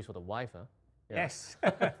jewelry for the wife, huh? Yeah. Yes.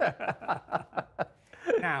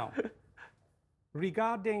 Now,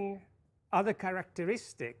 regarding other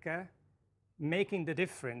characteristic making the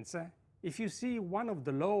difference, if you see one of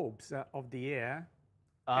the lobes of the ear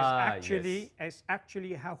is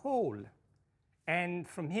actually a hole. And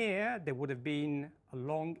from here, there would have been a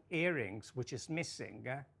long earrings, which is missing,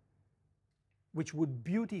 which would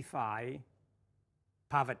beautify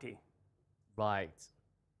poverty. Right.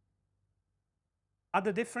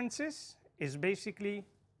 Other differences is basically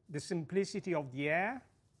the simplicity of the hair,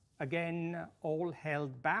 again, all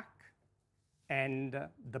held back, and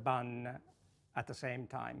the bun at the same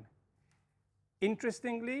time.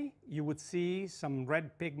 Interestingly, you would see some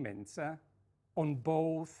red pigments on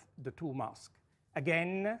both the two masks.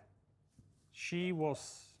 Again, she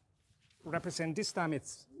was represent, this time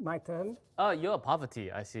it's my turn. Oh, you're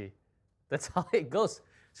poverty, I see. That's how it goes.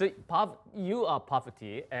 So you are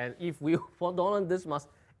poverty, and if we put on this mask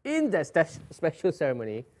in that special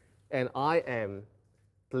ceremony, and I am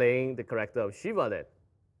playing the character of Shiva then,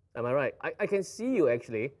 am I right? I can see you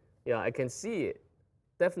actually. Yeah, I can see it.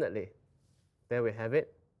 Definitely. There we have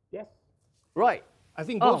it. Yes. Right. I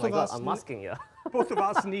think both of us. I'm masking you. Both of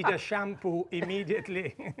us need a shampoo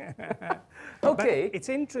immediately. Okay. But it's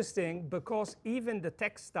interesting because even the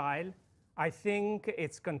textile, I think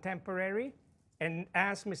it's contemporary. And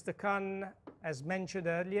as Mr. Khan has mentioned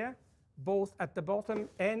earlier, both at the bottom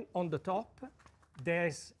and on the top,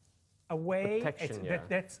 there's a way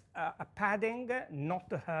that's a padding not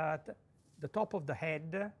to hurt the top of the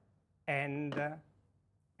head and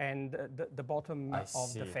the bottom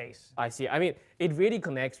of the face. I see. I mean, it really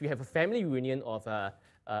connects. We have a family reunion of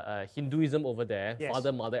Hinduism over there, yes.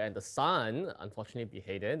 Father, mother, and the son, unfortunately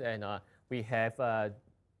beheaded. And we have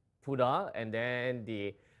Buddha, and then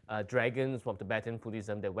the dragons from Tibetan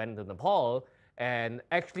Buddhism that went to Nepal. And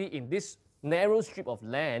actually, in this narrow strip of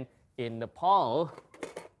land in Nepal,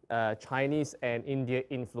 Chinese and India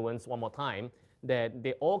influence one more time, that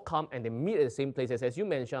they all come and they meet at the same places. As you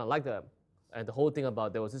mentioned, I like the whole thing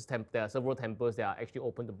about there are several temples that are actually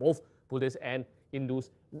open to both Buddhists and Hindus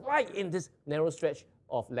right in this narrow stretch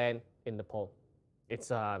of land in Nepal.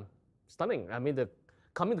 It's stunning. I mean, the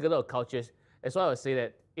coming together of cultures, that's why I would say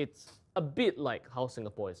that it's a bit like how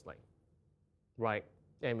Singapore is like, right?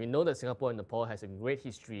 And we know that Singapore and Nepal has a great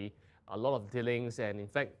history, a lot of dealings, and in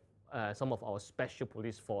fact, some of our special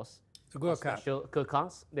police force, special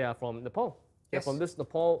Gurkhas, they are from Nepal. They're from this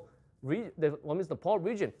Nepal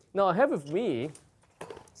region. Now, I have with me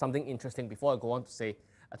something interesting before I go on to say,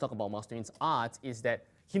 I talk about Mastermin's art, is that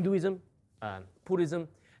Hinduism, Buddhism,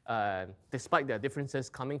 despite their differences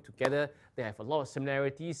coming together, they have a lot of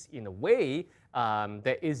similarities in a way.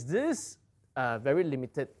 There is this very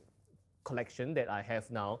limited collection that I have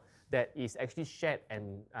now that is actually shared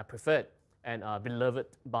and preferred and beloved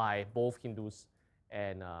by both Hindus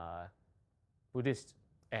and Buddhists.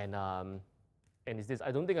 and it's this.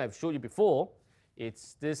 I don't think I've showed you before.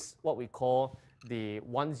 It's this what we call the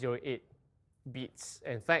 108 beats.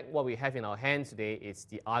 In fact, what we have in our hands today is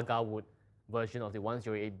the agar wood version of the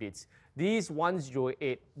 108 beats. These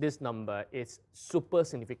 108, this number is super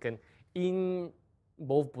significant in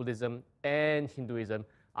both Buddhism and Hinduism.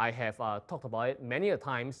 I have talked about it many a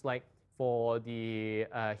times. Like for the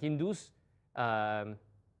Hindus,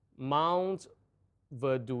 Mount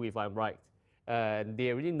Verdu, if I'm right,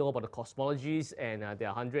 they really know about the cosmologies, and there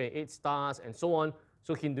are 108 stars and so on.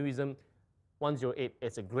 So Hinduism, 108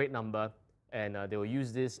 is a great number, and they will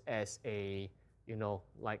use this as a,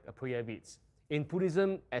 like a prayer beads. In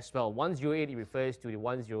Buddhism as well, 108, it refers to the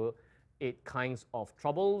 108 kinds of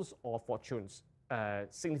troubles or fortunes.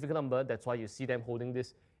 Significant number, that's why you see them holding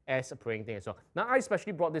this as a praying thing as well. Now, I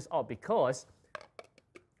especially brought this out because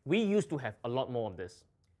we used to have a lot more of this.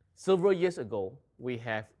 Several years ago, we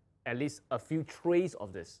have at least a few trays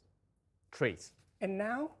of this. Trays. And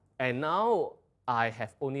now? And now, I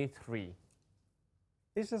have only 3.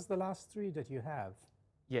 This is the last 3 that you have?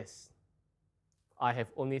 Yes. I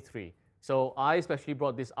have only 3. So I especially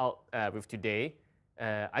brought this out with today.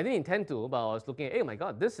 I didn't intend to, but I was looking at, oh my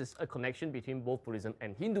God, this is a connection between both Buddhism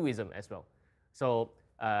and Hinduism as well. So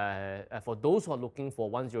for those who are looking for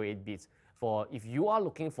 108 beads, if you are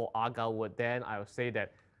looking for agar wood, then I would say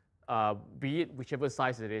that be it whichever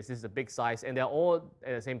size it is, this is a big size, and they're all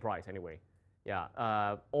at the same price anyway. Yeah,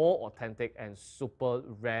 all authentic and super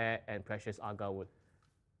rare and precious agar wood.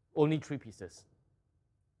 Only 3 pieces.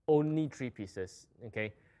 Only 3 pieces,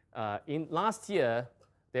 okay? In last year,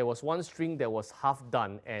 there was one string that was half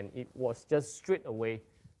done, and it was just straight away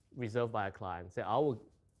reserved by a client. So I will,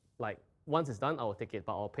 like, once it's done, I will take it,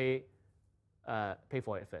 but I'll pay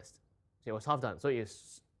for it first. So it was half done, so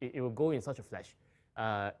it will go in such a flash.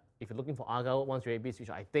 If you're looking for agar 108 beads, which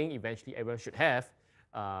I think eventually everyone should have,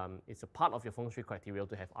 it's a part of your feng shui criteria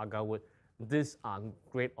to have agar wood. These are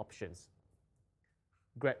great options.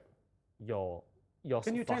 Grab yours.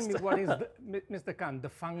 Can you tell me what is, Mr. Khan, the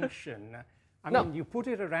function? I mean, you put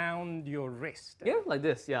it around your wrist. Yeah, like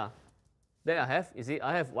this, yeah. There I have, you see,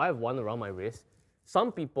 I have one around my wrist.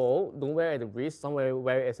 Some people don't wear it at the wrist, some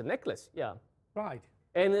wear it as a necklace, yeah. Right.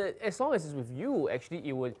 And as long as it's with you, actually,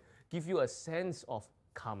 it will give you a sense of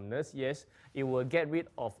calmness, yes. It will get rid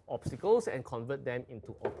of obstacles and convert them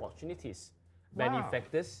into opportunities. Wow.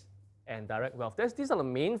 Benefactors and direct wealth. These are the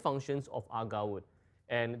main functions of agar wood.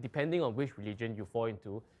 And depending on which religion you fall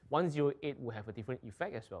into, 108 will have a different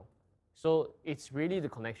effect as well. So it's really the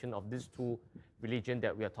connection of these 2 religions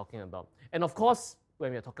that we are talking about. And of course,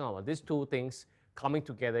 when we are talking about these 2 things coming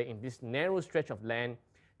together in this narrow stretch of land,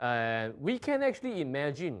 we can actually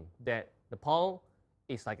imagine that Nepal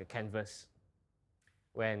is like a canvas.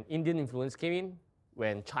 When Indian influence came in,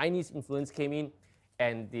 when Chinese influence came in,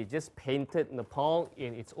 and they just painted Nepal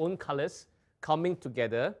in its own colors, coming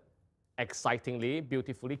together excitingly,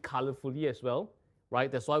 beautifully, colorfully as well,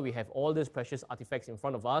 right? That's why we have all these precious artifacts in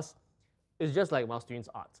front of us. It's just like Master Yun's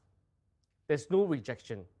art. There's no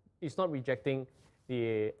rejection. It's not rejecting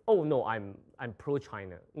the, oh no, I'm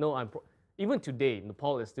pro-China. No, even today,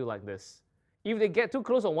 Nepal is still like this. If they get too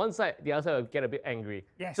close on one side, the other side will get a bit angry.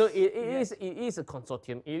 Yes. So it is a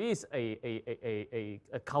consortium. It is a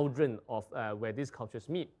cauldron of where these cultures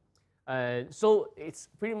meet. So it's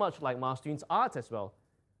pretty much like Master Yun's art as well.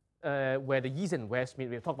 Where the East and West meet.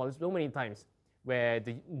 We've talked about this so many times, where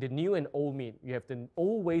the new and old meet. You have the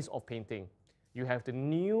old ways of painting. You have the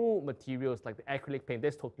new materials like the acrylic paint.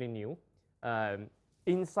 That's totally new.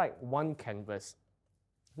 Inside one canvas,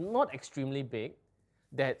 not extremely big,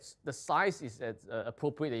 that the size is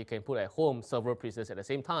appropriate that you can put at home several pieces at the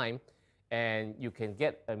same time, and you can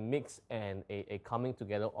get a mix and a coming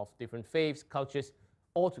together of different faiths, cultures,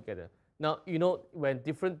 all together. Now, when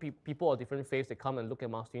different people of different faiths, they come and look at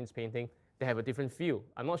Master Yun's painting, they have a different feel.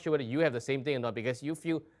 I'm not sure whether you have the same thing or not, because you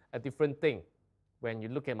feel a different thing when you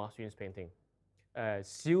look at Master Yun's painting.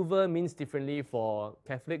 Silver means differently for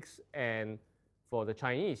Catholics and for the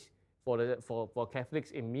Chinese. For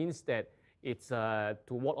Catholics, it means that it's to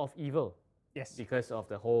ward off evil. Yes. Because of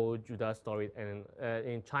the whole Judah story. And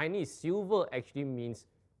in Chinese, silver actually means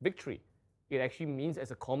victory. It actually means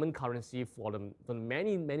as a common currency for the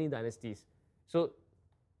many, many dynasties. So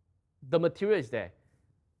the material is there.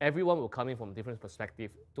 Everyone will come in from a different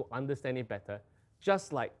perspective to understand it better,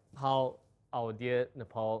 just like how our dear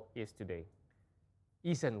Nepal is today.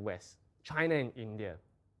 East and West, China and India,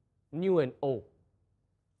 new and old,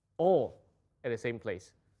 all at the same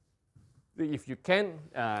place. If you can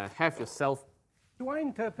have yourself. Do I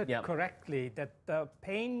interpret correctly that the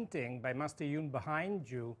painting by Master Yun behind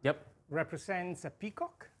you represents a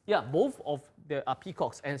peacock? Yeah, both of the are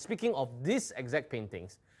peacocks. And speaking of these exact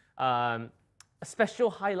paintings, a special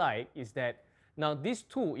highlight is that now these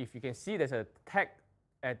two, if you can see, there's a tag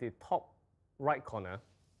at the top right corner.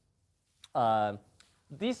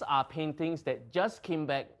 These are paintings that just came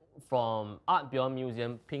back from Art Beyond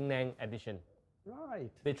Museum Penang edition.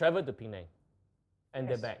 Right. They traveled to Penang and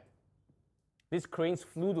they're back. These cranes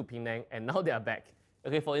flew to Penang and now they are back.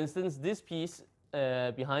 Okay, for instance, this piece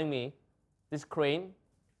behind me, this crane,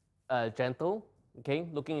 gentle, okay,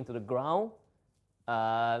 looking into the ground.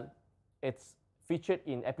 It's featured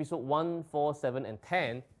in episode 1, 4, 7, and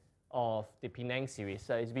 10 of the Penang series.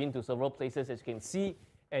 It's been to several places, as you can see.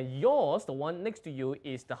 And yours, the one next to you,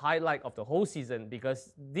 is the highlight of the whole season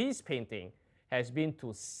because this painting has been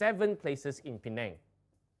to 7 places in Penang.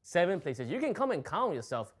 7 places. You can come and count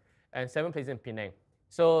yourself, and 7 places in Penang.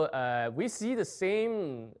 So we see the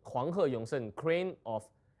same Huang He Yongsheng crane of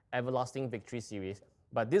Everlasting Victory series,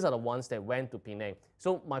 but these are the ones that went to Penang.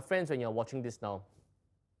 So my friends, when you're watching this now,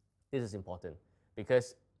 this is important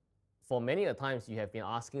because for many a times you have been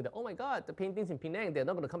asking that, oh my God, the paintings in Penang, they're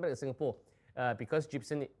not going to come back to Singapore. Because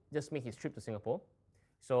Gibson just made his trip to Singapore,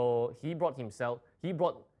 so he handheld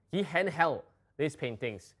these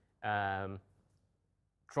paintings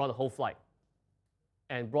throughout the whole flight,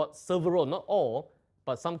 and brought several, not all,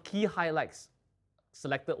 but some key highlights,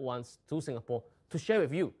 selected ones to Singapore to share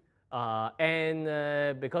with you.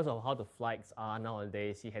 And because of how the flights are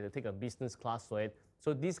nowadays, he had to take a business class for it.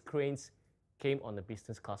 So these cranes came on a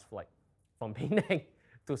business class flight from Penang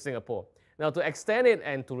to Singapore. Now to extend it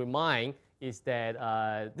and to remind is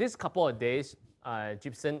that this couple of days,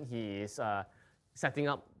 Gibson, he is setting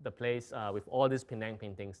up the place with all these Penang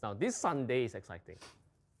paintings. Now this Sunday is exciting.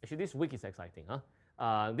 Actually, this week is exciting.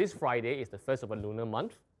 This Friday is the first of a lunar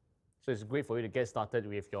month. So it's great for you to get started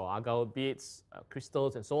with your agate beads,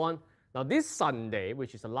 crystals, and so on. Now this Sunday,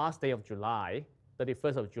 which is the last day of July,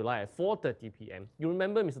 31st of July at 4:30 p.m. You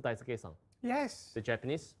remember Mr. Daisuke-san? Yes. The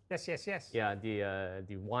Japanese? Yes, yes, yes. Yeah,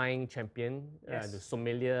 the wine champion, the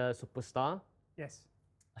sommelier superstar. Yes.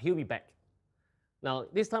 He'll be back. Now,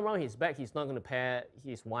 this time around he's back, he's not going to pair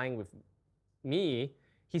his wine with me.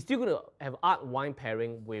 He's still going to have art wine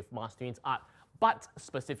pairing with Masterin's art, but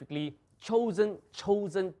specifically chosen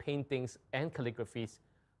paintings and calligraphies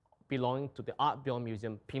belonging to the Art Beyond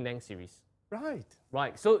Museum Penang series. Right.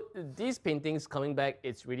 Right. So these paintings coming back,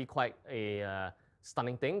 it's really quite a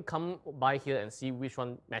stunning thing. Come by here and see which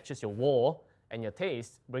one matches your wall and your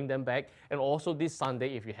taste. Bring them back. And also this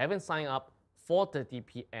Sunday, if you haven't signed up, 4:30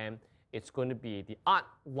 p.m., it's going to be the art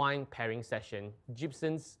wine pairing session.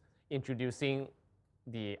 Gibson's introducing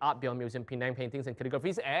the Art Beyond Museum Penang paintings and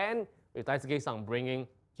calligraphies, and with Daisuke-san bringing,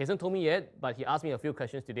 he hasn't told me yet, but he asked me a few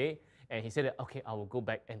questions today, and he said that, okay, I will go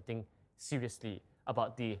back and think seriously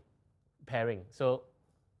about the pairing. So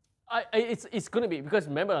it's going to be, because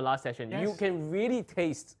remember the last session, you can really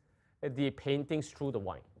taste the paintings through the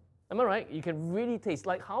wine. Am I right? You can really taste,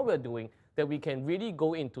 like how we're doing, that we can really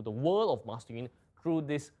go into the world of mastering through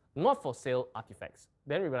this not for sale artifacts.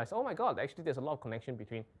 Then we realize, oh my God, actually there's a lot of connection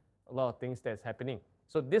between a lot of things that's happening.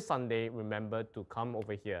 So this Sunday, remember to come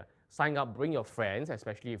over here, sign up, bring your friends,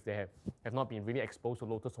 especially if they have not been really exposed to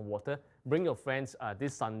Lotus on water. Bring your friends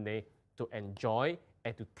this Sunday to enjoy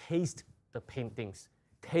and to taste the paintings.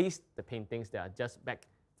 Taste the paintings that are just back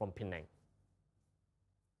from Penang.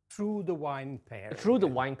 Through the wine pairing. Through the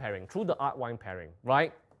wine pairing, through the art wine pairing,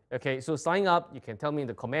 right? Okay, so sign up. You can tell me in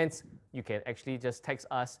the comments. You can actually just text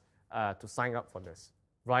us to sign up for this,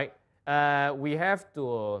 right? We have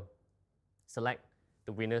to select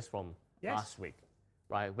the winners from last week,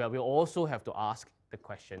 right? Well, we also have to ask the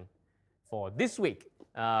question for this week.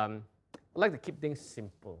 I like to keep things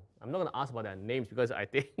simple. I'm not going to ask about their names because I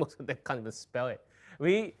think most of them can't even spell it.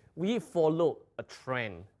 We followed a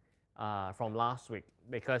trend from last week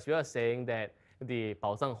because we are saying that the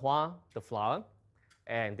baozhanghua, the flower,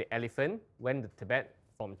 and the elephant went to Tibet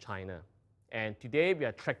from China. And today we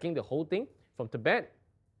are tracking the whole thing from Tibet.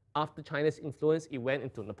 After China's influence, it went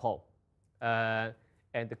into Nepal.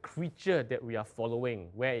 And the creature that we are following,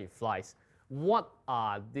 where it flies, what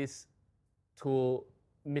are these two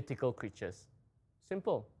mythical creatures?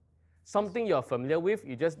 Simple. Something you're familiar with,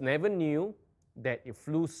 you just never knew that it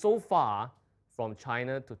flew so far from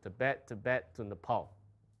China to Tibet, Tibet to Nepal.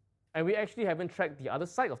 And we actually haven't tracked the other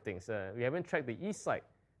side of things. We haven't tracked the east side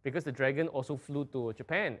because the dragon also flew to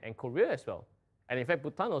Japan and Korea as well. And in fact,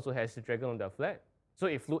 Bhutan also has the dragon on their flag. So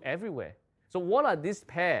it flew everywhere. So what are these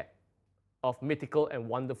pair of mythical and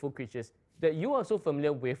wonderful creatures that you are so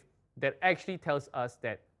familiar with that actually tells us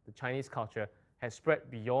that the Chinese culture has spread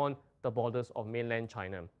beyond the borders of mainland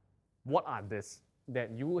China? What are these?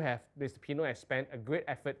 that Mr. Pino has spent a great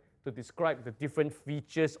effort to describe the different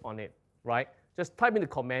features on it, right? Just type in the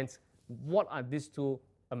comments, what are these two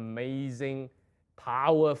amazing,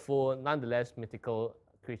 powerful, nonetheless mythical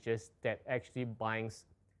creatures that actually binds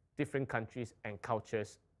different countries and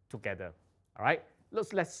cultures together, all right?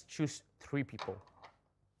 Let's choose 3 people.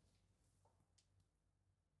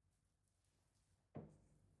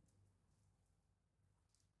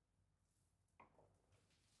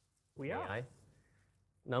 We are.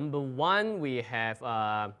 Number 1, we have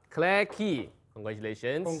Claire Key.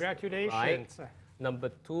 Congratulations. Congratulations. Right. Number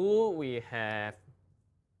 2, we have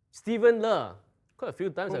Stephen Le. Quite a few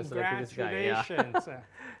times I've selected this guy. Congratulations. Yeah.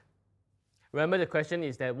 Remember the question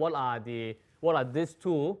is that what are these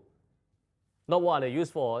two? Not what are they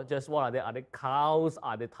used for, just what are they? Are they cows?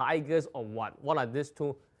 Are they tigers or what? What are these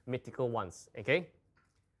two mythical ones? Okay.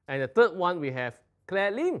 And the third one we have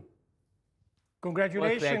Claire Lim.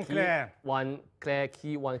 Congratulations, Claire. One Claire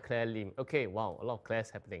Key, one Claire Lim. Okay, wow, a lot of Claires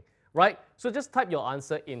happening. Right, so just type your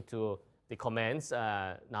answer into the comments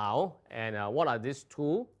now. And what are these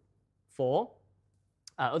two for?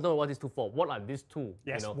 No, what is two for? What are these two?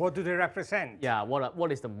 Yes, what do they represent? Yeah,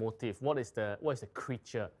 what is the motive? What is the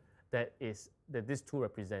creature that these two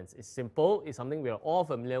represents? It's simple. It's something we are all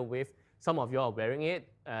familiar with. Some of you are wearing it.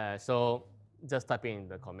 So just type in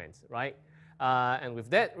the comments, right? And with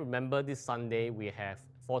that, remember this Sunday we have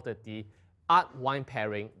 4:30 art wine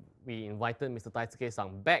pairing. We invited Mr. Taisuke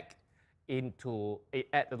Sang back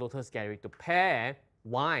at the Lotus Gallery to pair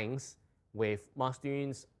wines with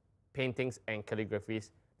Master's paintings and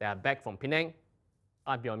calligraphies that are back from Penang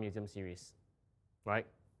Art Beyond Museum series, right?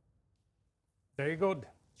 Very good.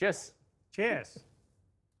 Cheers. Cheers.